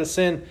to be able to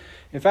send.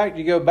 In fact,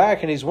 you go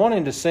back and he's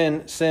wanting to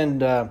send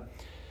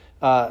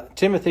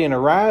Timothy and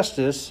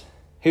Erastus.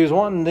 He was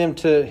wanting them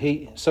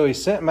to. So he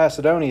sent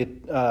Macedonia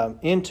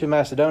into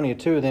Macedonia,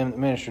 two of them that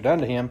ministered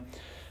unto him,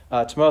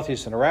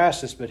 Timotheus and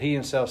Erastus. But he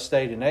himself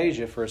stayed in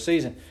Asia for a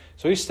season.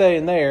 So he's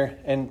staying there,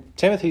 and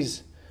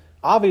Timothy's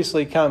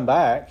obviously come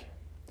back.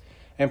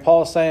 And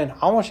Paul's saying,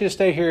 I want you to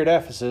stay here at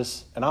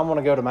Ephesus, and I want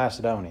to go to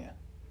Macedonia.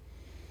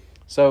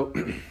 So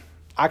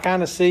I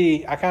kind of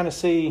see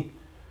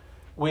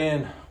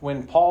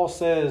when Paul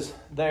says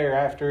there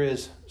after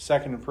his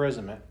second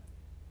imprisonment,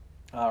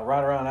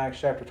 right around Acts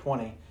chapter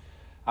 20,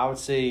 I would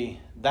see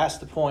that's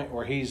the point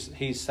where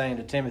he's saying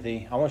to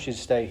Timothy, I want you to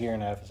stay here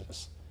in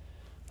Ephesus.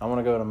 I want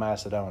to go to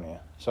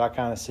Macedonia. So I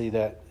kind of see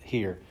that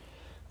here.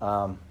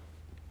 If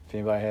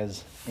anybody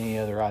has any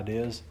other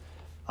ideas,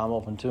 I'm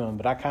open to them.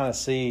 But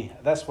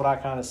that's what I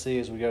kind of see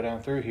as we go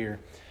down through here.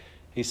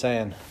 He's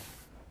saying,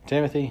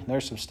 Timothy,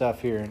 there's some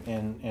stuff here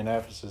in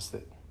Ephesus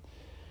that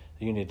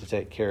you need to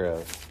take care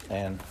of.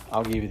 And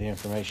I'll give you the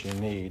information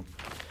you need.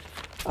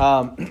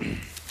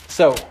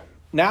 So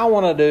now I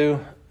want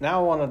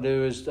to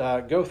do is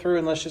go through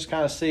and let's just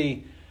kind of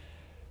see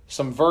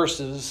some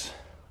verses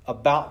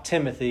about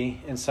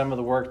Timothy and some of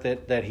the work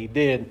that he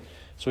did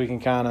so we can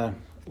kind of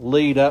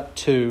lead up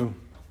to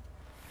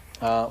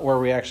where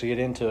we actually get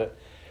into it.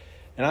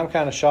 And I'm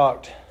kind of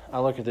shocked. I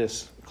look at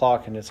this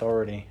clock and it's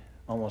already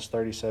almost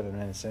 37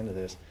 minutes into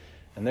this.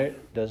 And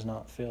it does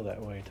not feel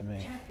that way to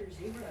me. Chapter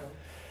 0.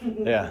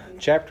 Yeah,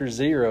 chapter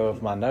 0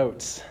 of my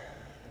notes.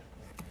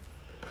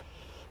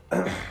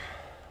 The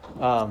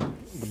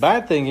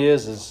bad thing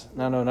is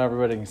I know not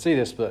everybody can see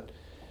this, but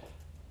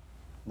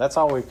that's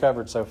all we've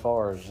covered so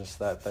far is just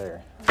that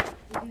there.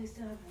 We do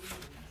still have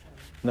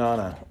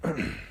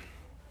one.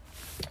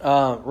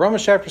 No.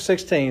 Romans chapter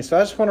 16. So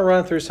I just want to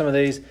run through some of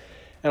these.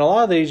 And a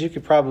lot of these you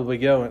could probably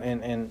go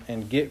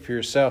and get for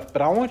yourself.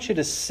 But I want you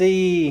to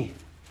see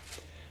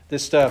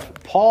this stuff.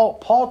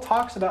 Paul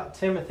talks about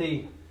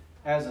Timothy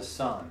as a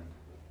son,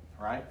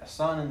 right? A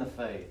son in the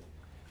faith.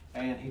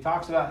 And he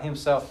talks about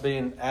himself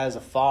being as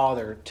a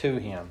father to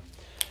him.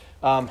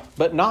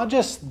 But not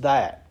just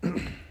that.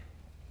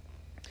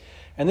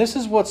 And this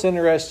is what's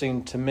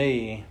interesting to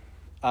me.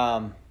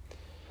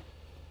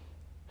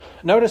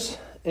 Notice,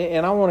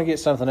 and I want to get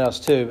something else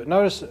too, but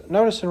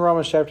notice in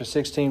Romans chapter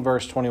 16,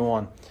 verse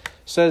 21, it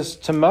says,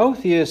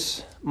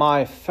 Timotheus,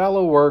 my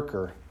fellow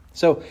worker.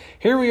 So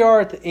here we are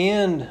at the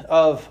end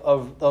of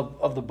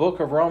the book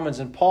of Romans,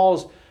 and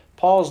Paul's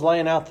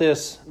laying out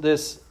this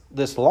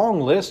long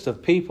list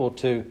of people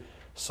to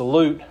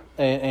salute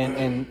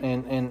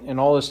and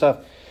all this stuff.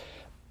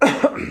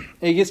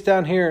 He gets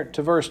down here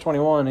to verse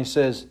 21, he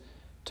says,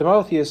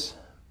 Timotheus,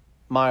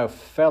 my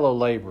fellow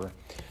laborer.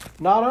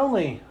 Not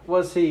only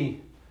was he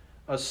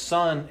a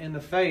son in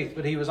the faith,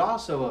 but he was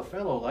also a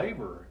fellow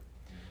laborer.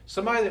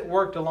 Somebody that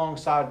worked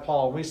alongside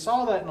Paul. We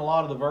saw that in a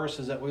lot of the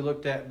verses that we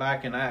looked at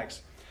back in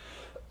Acts.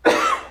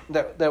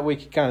 that we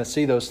could kind of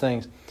see those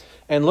things.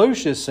 And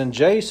Lucius and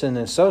Jason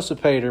and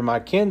Sosipater, my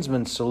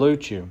kinsmen,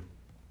 salute you.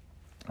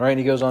 All right, and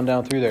he goes on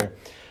down through there.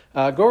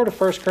 Go over to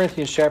 1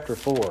 Corinthians chapter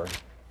 4.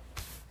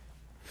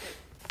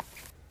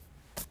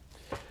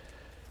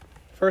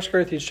 1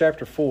 Corinthians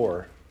chapter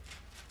 4.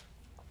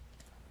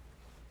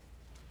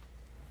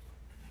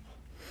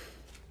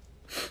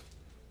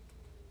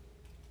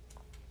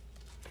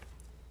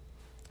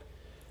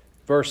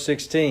 Verse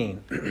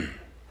 16.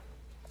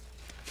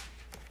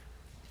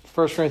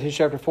 1 Corinthians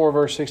chapter 4,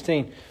 verse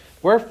 16.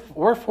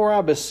 Wherefore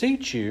I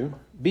beseech you,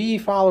 be ye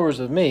followers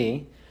of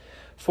me,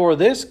 for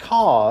this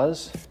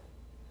cause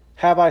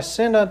have I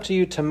sent unto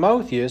you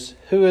Timotheus,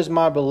 who is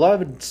my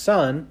beloved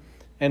son,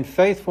 and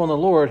faithful in the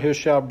Lord, who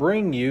shall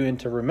bring you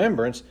into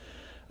remembrance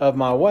of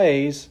my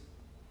ways,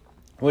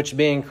 which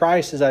being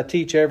Christ as I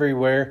teach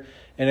everywhere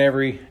in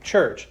every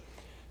church.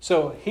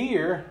 So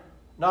here,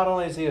 not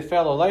only is he a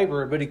fellow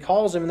laborer, but he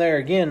calls him there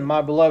again,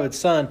 my beloved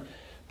son.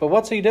 But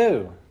what's he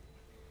do?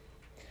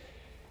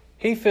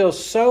 He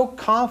feels so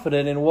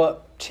confident in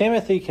what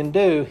Timothy can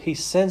do, he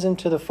sends him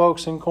to the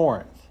folks in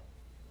Corinth.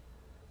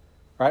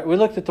 Right? We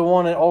looked at the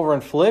one over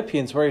in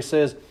Philippians where he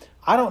says,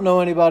 I don't know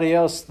anybody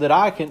else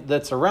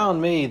that's around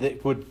me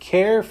that would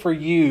care for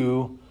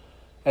you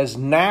as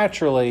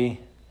naturally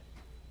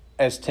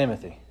as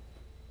Timothy.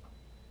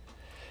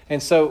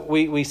 And so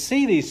we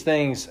see these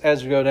things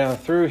as we go down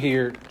through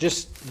here,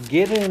 just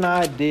getting an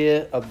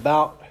idea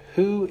about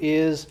who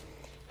is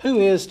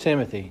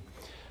Timothy.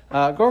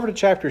 Go over to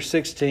chapter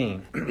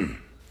 16.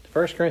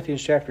 1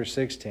 Corinthians chapter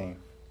 16.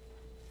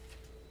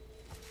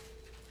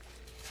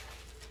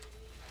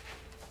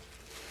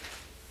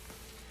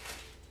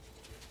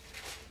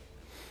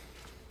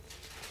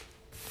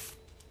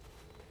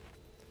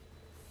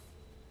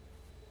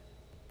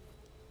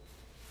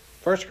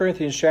 1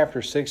 Corinthians chapter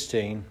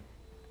 16,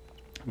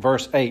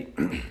 verse 8.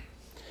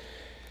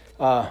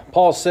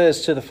 Paul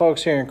says to the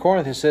folks here in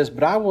Corinth, he says,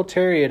 "But I will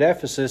tarry at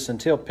Ephesus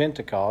until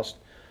Pentecost,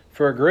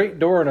 for a great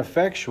door and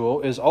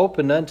effectual is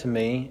opened unto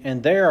me,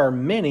 and there are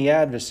many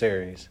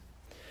adversaries.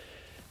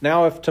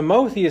 Now if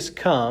Timotheus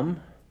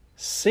come,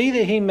 see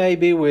that he may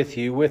be with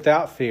you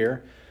without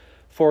fear,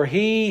 for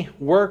he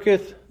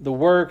worketh the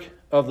work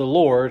of the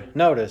Lord,"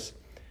 notice,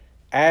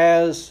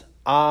 "as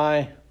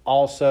I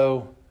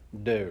also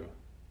do."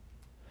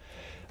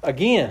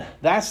 Again,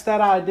 that's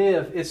that idea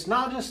of, it's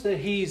not just that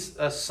he's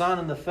a son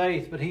in the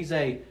faith, but he's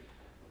a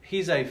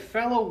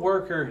fellow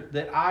worker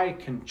that I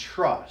can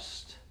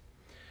trust.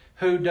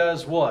 Who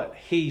does what?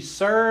 He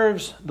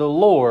serves the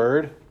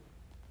Lord,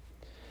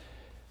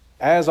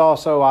 as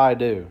also I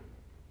do.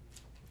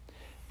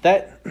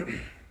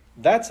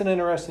 That's an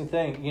interesting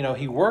thing.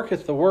 He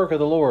worketh the work of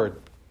the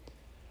Lord.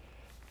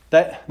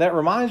 That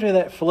reminds me of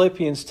that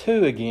Philippians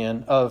 2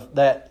 again, of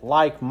that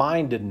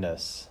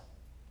like-mindedness.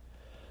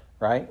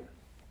 Right?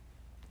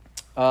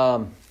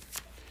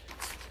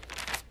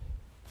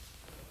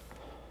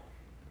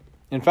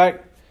 In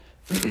fact,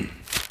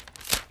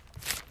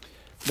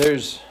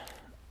 there's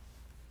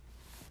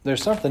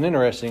something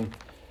interesting.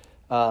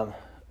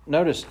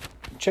 Notice,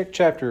 check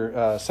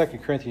 2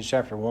 Corinthians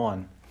chapter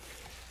 1.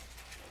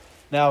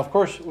 Now, of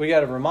course, we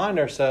got to remind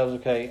ourselves,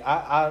 okay,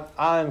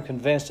 I'm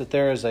convinced that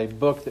there is a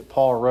book that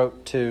Paul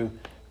wrote to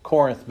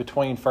Corinth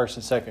between 1st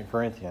and 2nd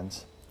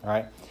Corinthians. All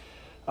right?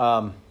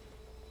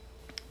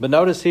 But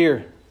notice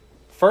here,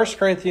 1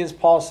 Corinthians,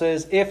 Paul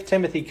says, if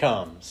Timothy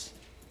comes.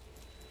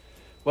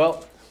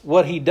 Well,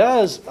 what he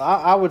does,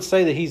 I would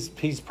say that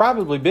he's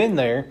probably been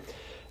there.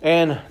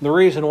 And the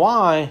reason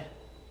why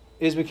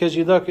is because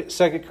you look at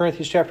 2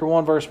 Corinthians chapter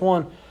 1, verse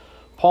 1,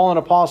 Paul, an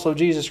apostle of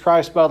Jesus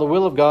Christ by the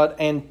will of God,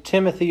 and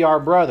Timothy our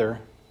brother,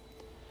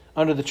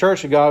 under the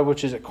church of God,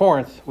 which is at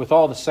Corinth, with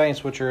all the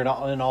saints which are in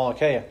all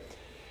Achaia.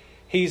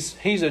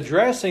 He's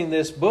addressing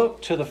this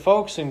book to the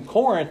folks in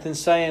Corinth and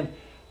saying,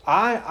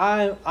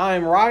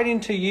 I'm writing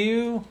to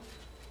you,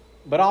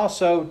 but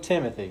also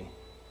Timothy,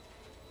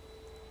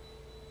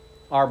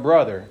 our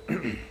brother.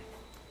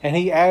 And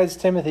he adds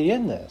Timothy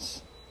in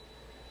this.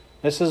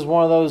 This is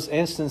one of those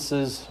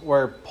instances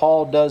where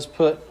Paul does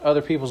put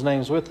other people's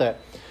names with that.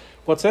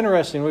 What's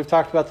interesting, we've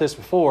talked about this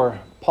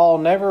before, Paul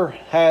never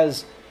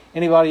has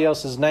anybody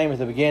else's name at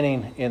the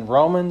beginning in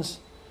Romans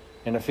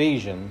and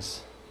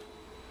Ephesians.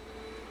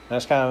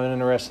 That's kind of an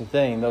interesting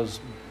thing. Those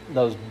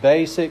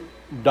basic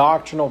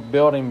doctrinal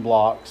building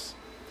blocks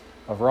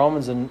of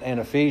Romans and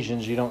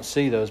Ephesians, you don't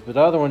see those. But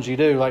the other ones you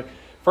do. Like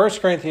 1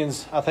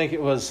 Corinthians, I think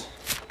it was...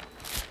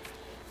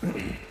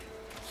 I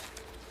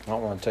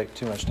don't want to take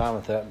too much time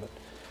with that,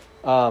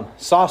 but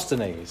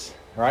Sosthenes,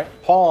 right?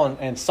 Paul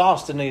and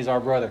Sosthenes, our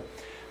brother.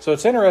 So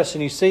it's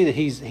interesting, you see that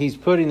he's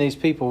putting these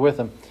people with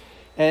him.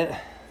 And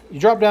you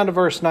drop down to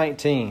verse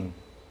 19.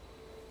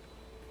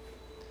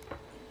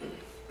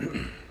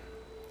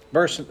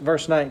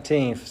 Verse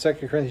 19, 2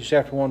 Corinthians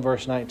chapter 1,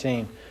 verse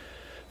 19.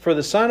 For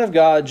the Son of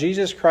God,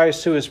 Jesus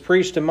Christ, who is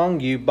preached among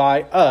you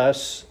by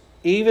us,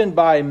 even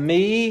by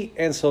me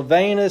and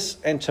Silvanus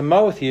and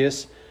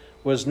Timotheus,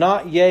 was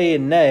not yea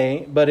and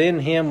nay, but in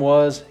him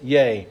was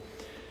yea.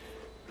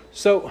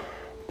 So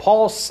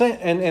Paul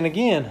sent, and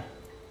again,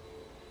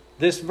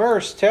 this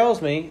verse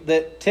tells me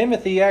that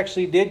Timothy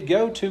actually did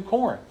go to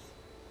Corinth,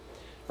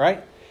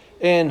 right?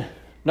 And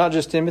not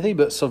just Timothy,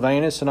 but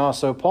Silvanus and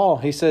also Paul.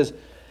 He says,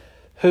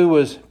 who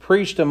was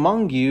preached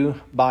among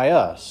you by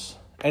us.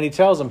 And he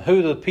tells them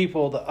who the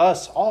people, the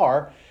us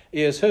are,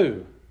 is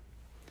who?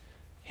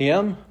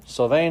 Him,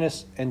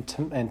 Silvanus, and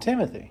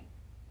Timothy.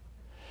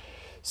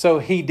 So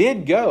he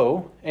did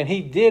go, and he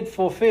did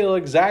fulfill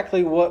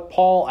exactly what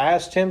Paul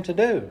asked him to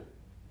do.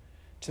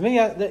 To me,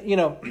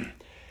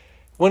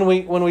 when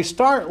we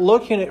start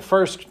looking at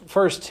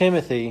First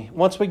Timothy,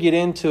 once we get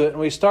into it and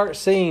we start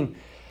seeing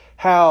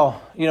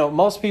how,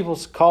 most people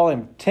call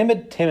him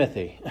Timid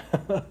Timothy.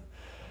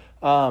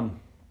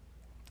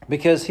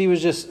 Because he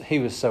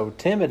was so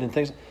timid and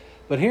things.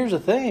 But here's the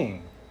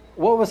thing.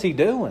 What was he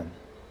doing?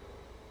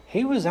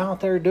 He was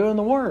out there doing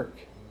the work.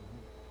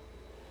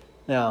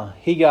 Now,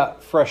 he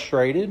got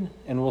frustrated,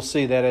 and we'll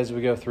see that as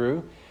we go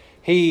through.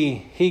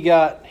 He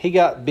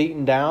got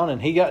beaten down,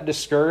 and he got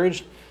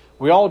discouraged.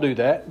 We all do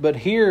that. But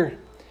here,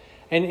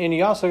 and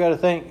you also got to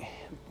think,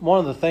 one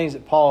of the things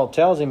that Paul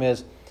tells him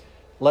is,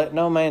 let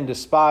no man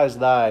despise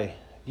thy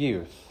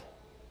youth.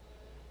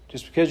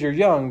 Just because you're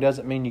young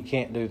doesn't mean you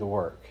can't do the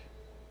work.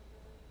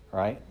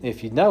 Right?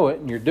 If you know it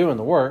and you're doing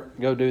the work,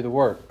 go do the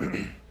work.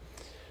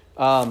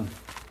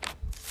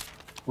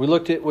 We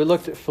looked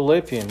at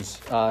Philippians.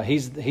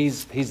 He's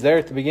there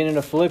at the beginning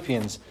of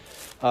Philippians.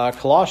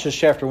 Colossians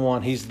chapter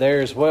 1, he's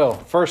there as well.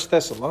 1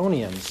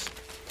 Thessalonians.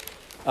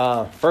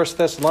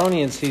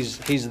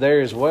 He's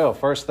there as well.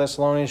 1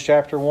 Thessalonians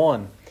chapter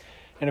 1.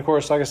 And of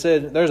course, like I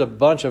said, there's a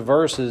bunch of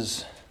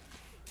verses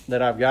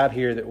that I've got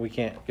here that we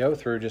can't go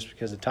through just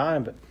because of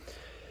time.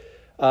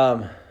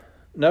 But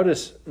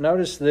notice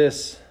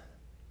this.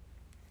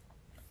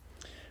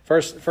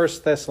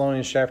 First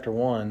Thessalonians chapter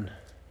 1,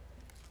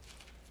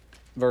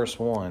 verse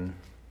 1.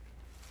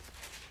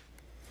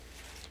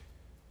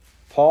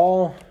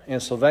 Paul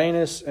and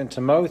Silvanus and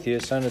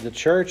Timotheus unto the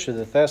church of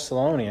the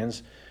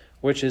Thessalonians,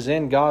 which is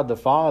in God the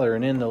Father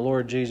and in the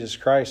Lord Jesus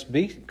Christ.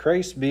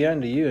 Grace be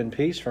unto you and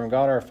peace from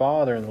God our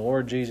Father and the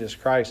Lord Jesus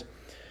Christ.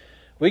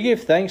 We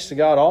give thanks to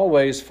God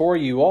always for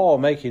you all,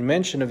 making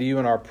mention of you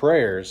in our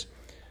prayers,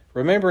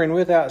 remembering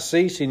without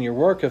ceasing your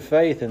work of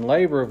faith and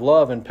labor of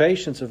love and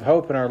patience of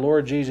hope in our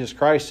Lord Jesus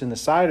Christ in the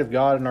sight of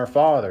God and our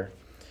Father.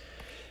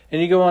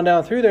 And you go on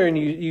down through there and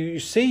you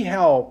see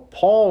how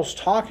Paul's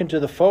talking to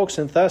the folks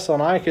in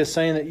Thessalonica,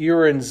 saying that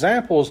you're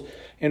examples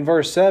in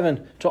verse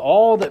 7 to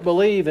all that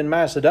believe in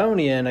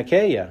Macedonia and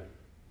Achaia.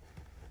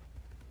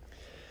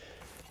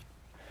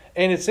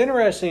 And it's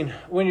interesting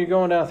when you're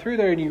going down through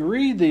there and you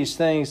read these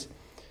things,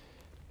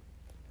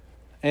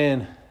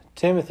 and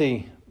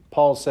Timothy,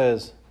 Paul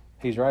says,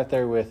 he's right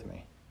there with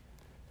me.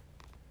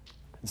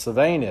 And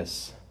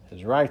Silvanus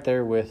is right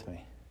there with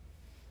me.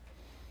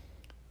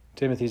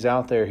 Timothy's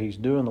out there. He's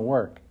doing the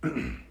work.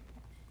 Like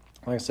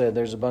I said,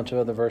 there's a bunch of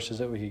other verses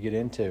that we could get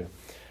into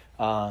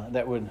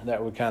that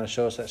would kind of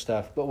show us that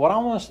stuff. But what I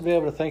want us to be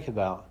able to think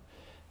about,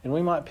 and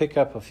we might pick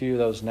up a few of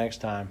those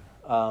next time,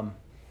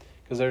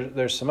 because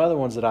there's some other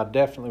ones that I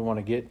definitely want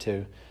to get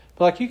to.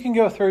 But like you can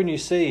go through and you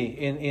see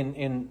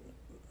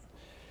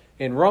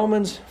in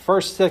Romans,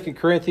 1st, 2nd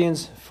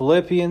Corinthians,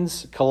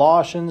 Philippians,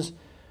 Colossians,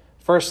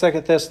 1st,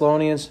 2nd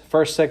Thessalonians,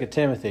 1st, 2nd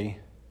Timothy.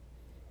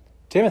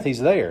 Timothy's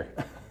there.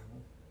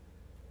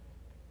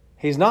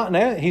 He's not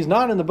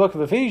in the book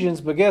of Ephesians,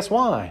 but guess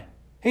why?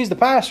 He's the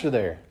pastor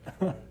there.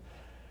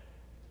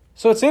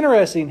 So it's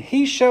interesting.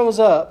 He shows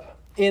up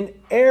in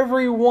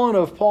every one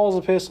of Paul's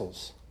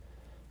epistles.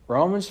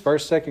 Romans,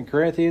 1st, 2nd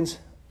Corinthians,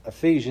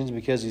 Ephesians,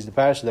 because he's the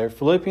pastor there.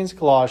 Philippians,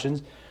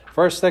 Colossians,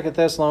 1st, 2nd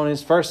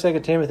Thessalonians, 1st,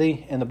 2nd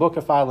Timothy, and the book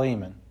of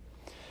Philemon.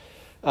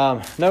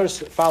 Notice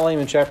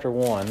Philemon chapter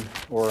 1,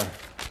 or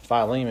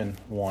Philemon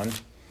 1.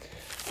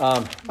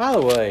 By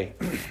the way,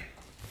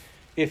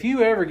 if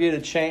you ever get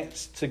a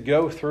chance to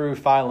go through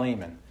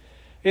Philemon,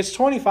 it's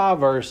 25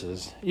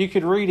 verses. You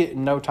could read it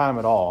in no time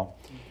at all.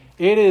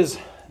 It is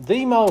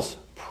the most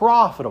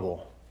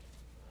profitable,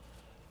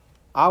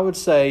 I would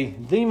say,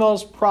 the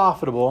most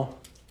profitable,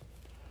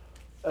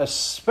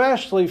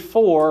 especially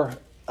for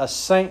a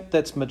saint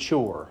that's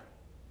mature.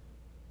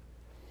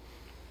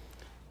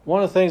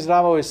 One of the things that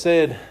I've always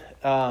said,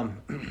 and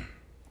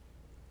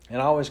I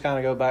always kind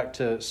of go back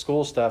to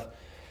school stuff,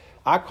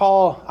 I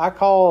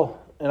call,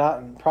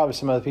 and probably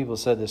some other people have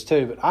said this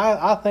too, but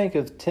I think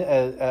of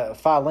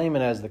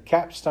Philemon as the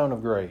capstone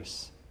of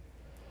grace.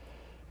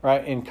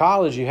 Right? In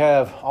college, you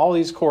have all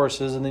these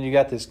courses, and then you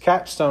got this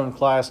capstone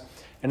class,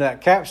 and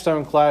that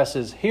capstone class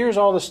is, here's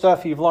all the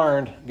stuff you've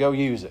learned, go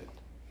use it.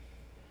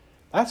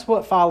 That's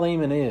what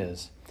Philemon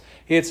is.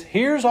 It's,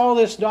 here's all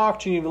this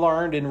doctrine you've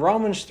learned in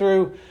Romans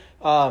through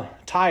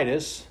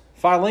Titus.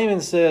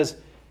 Philemon says,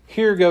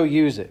 here, go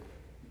use it.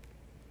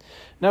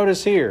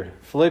 Notice here,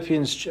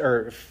 Philemon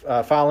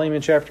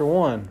chapter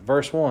 1,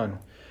 verse 1.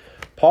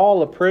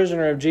 Paul, a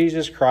prisoner of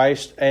Jesus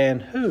Christ,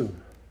 and who?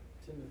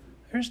 Timothy.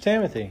 Here's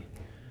Timothy.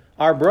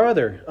 Our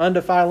brother,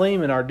 unto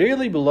Philemon, our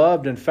dearly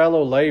beloved and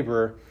fellow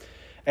laborer,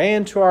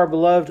 and to our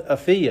beloved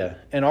Apphia,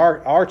 and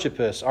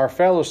Archippus, our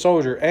fellow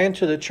soldier, and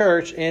to the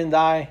church in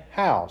thy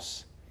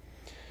house.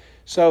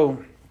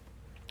 So,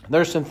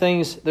 there's some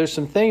things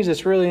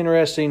that's really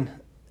interesting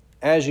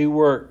as you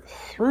work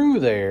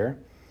through there,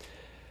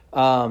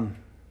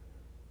 that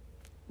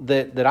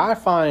I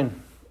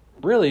find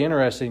really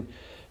interesting.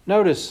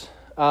 Notice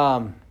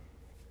in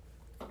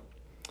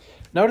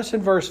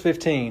verse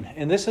 15,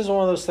 and this is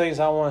one of those things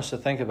I want us to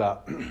think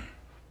about.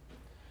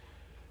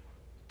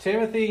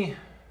 Timothy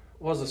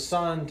was a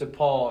son to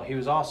Paul. He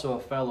was also a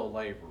fellow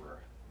laborer,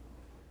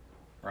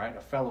 right?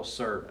 A fellow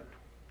servant.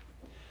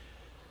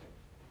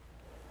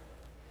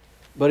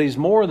 But he's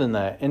more than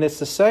that. And it's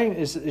the same,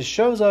 it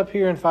shows up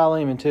here in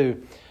Philemon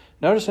too.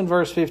 Notice in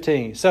verse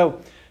 15.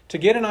 So, to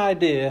get an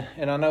idea,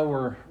 and I know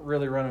we're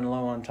really running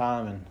low on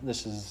time, and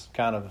this is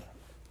kind of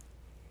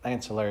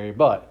ancillary,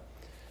 but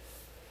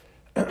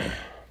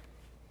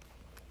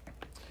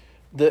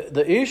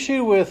the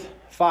issue with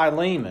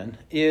Philemon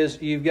is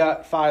you've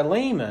got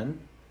Philemon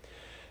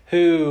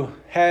who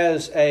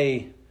has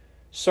a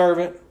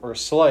servant or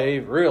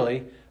slave,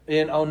 really,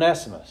 in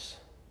Onesimus.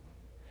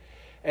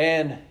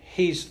 And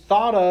he's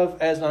thought of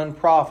as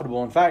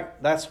unprofitable. In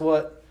fact, that's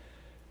what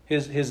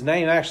his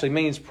name actually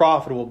means,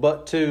 profitable.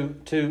 But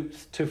to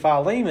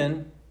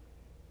Philemon,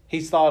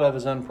 he's thought of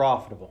as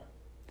unprofitable.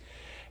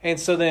 And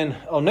so then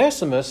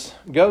Onesimus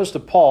goes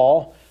to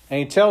Paul, and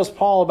he tells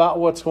Paul about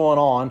what's going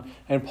on.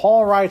 And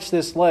Paul writes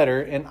this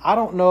letter, and I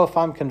don't know if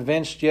I'm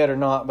convinced yet or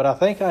not, but I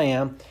think I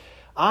am.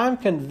 I'm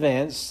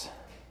convinced,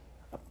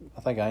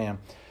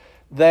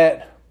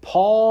 that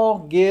Paul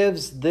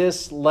gives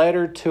this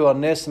letter to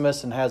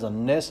Onesimus and has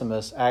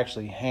Onesimus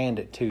actually hand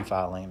it to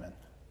Philemon.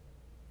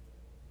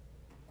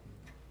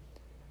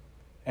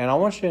 And I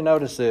want you to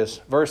notice this,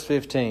 verse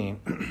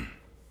 15.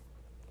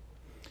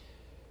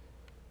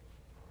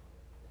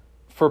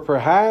 For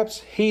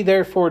perhaps he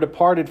therefore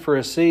departed for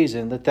a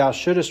season, that thou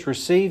shouldest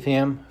receive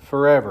him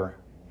forever.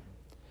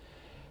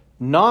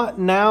 Not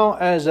now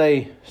as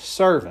a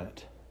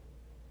servant,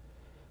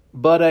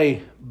 but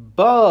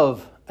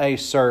above a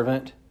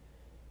servant,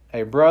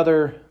 a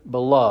brother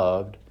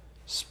beloved,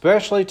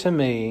 specially to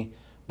me,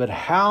 but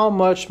how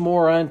much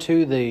more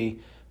unto thee,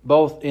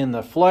 both in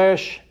the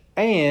flesh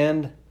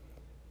and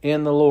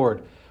in the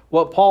Lord.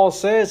 What Paul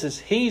says is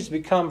he's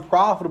become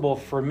profitable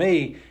for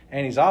me,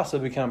 and he's also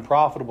become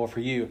profitable for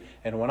you.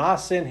 And when I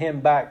send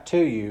him back to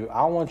you,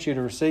 I want you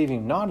to receive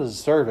him not as a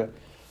servant,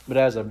 but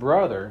as a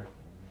brother,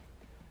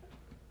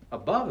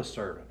 above a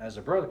servant, as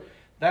a brother.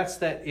 That's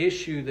that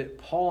issue that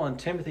Paul and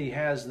Timothy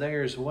has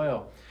there as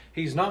well.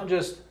 He's not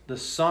just the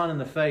son in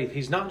the faith.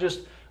 He's not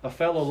just a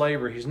fellow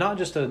laborer. He's not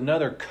just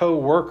another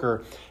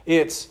co-worker.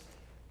 He's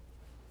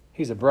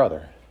a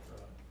brother.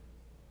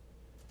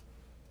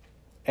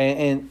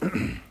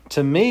 And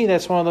to me,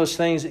 that's one of those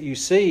things that you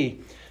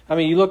see. I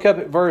mean, you look up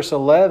at verse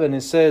 11,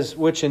 it says,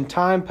 which in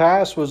time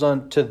past was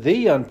unto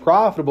thee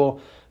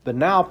unprofitable, but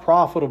now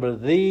profitable to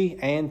thee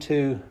and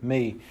to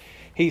me.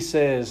 He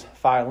says,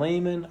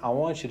 Philemon, I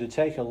want you to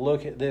take a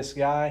look at this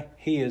guy.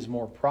 He is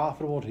more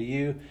profitable to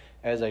you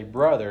as a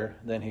brother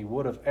than he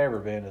would have ever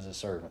been as a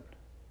servant.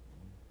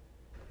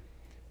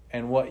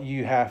 And what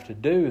you have to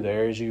do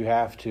there is you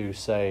have to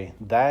say,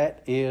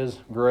 that is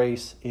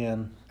grace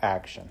in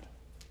action.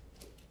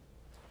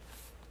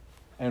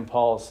 And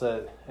Paul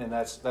said, and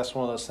that's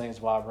one of those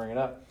things why I bring it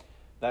up.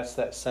 That's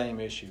that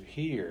same issue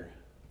here.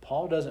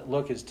 Paul doesn't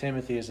look at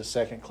Timothy as a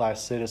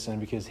second-class citizen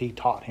because he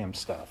taught him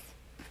stuff.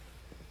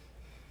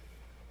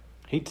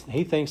 He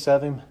thinks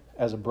of him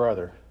as a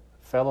brother,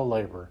 fellow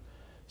laborer,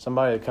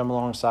 somebody to come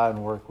alongside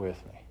and work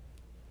with me.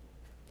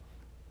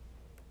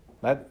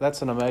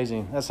 That's an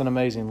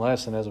amazing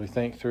lesson as we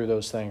think through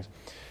those things.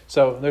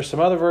 So there's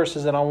some other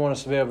verses that I want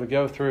us to be able to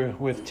go through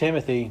with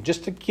Timothy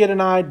just to get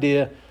an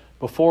idea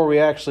before we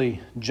actually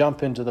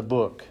jump into the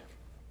book.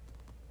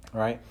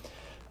 All right?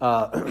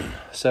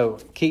 So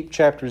keep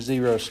chapter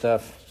 0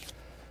 stuff,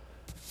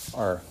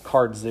 or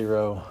card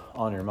 0,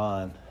 on your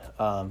mind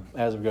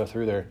as we go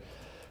through there.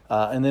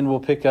 And then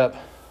we'll pick up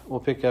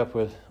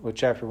with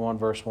chapter 1,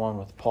 verse 1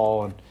 with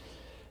Paul, and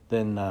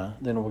then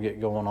we'll get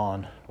going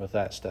on with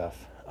that stuff.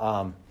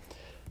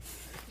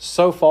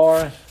 So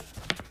far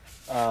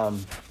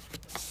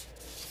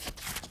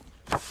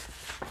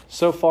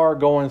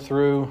going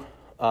through,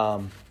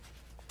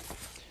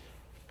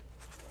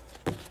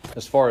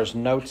 as far as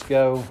notes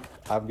go,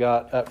 I've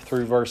got up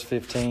through verse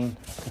 15.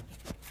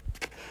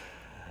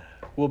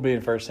 We'll be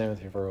in 1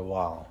 Timothy for a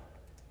while,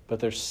 but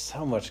there's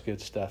so much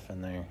good stuff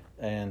in there,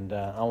 and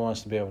I want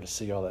us to be able to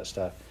see all that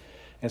stuff.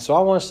 And so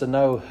I want us to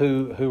know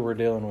who we're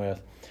dealing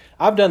with.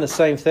 I've done the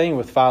same thing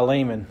with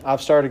Philemon.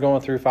 I've started going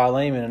through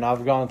Philemon, and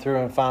I've gone through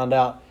and found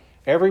out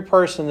every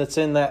person that's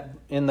in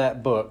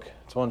that book.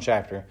 It's one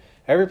chapter.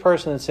 Every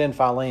person that's in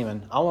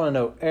Philemon, I want to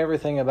know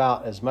everything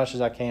about, as much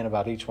as I can,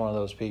 about each one of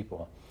those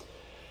people.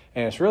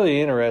 And it's really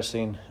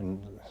interesting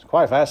and it's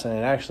quite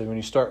fascinating, actually, when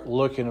you start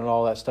looking at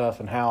all that stuff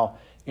and how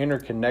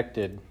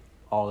interconnected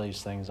all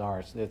these things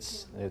are.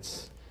 It's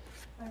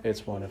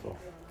wonderful.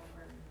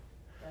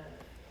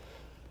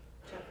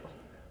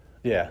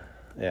 Yeah.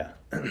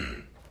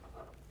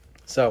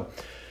 So,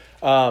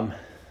 as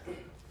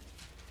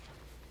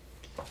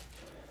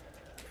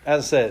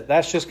I said,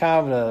 that's just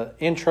kind of the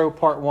intro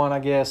part 1, I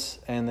guess,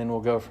 and then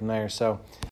we'll go from there. So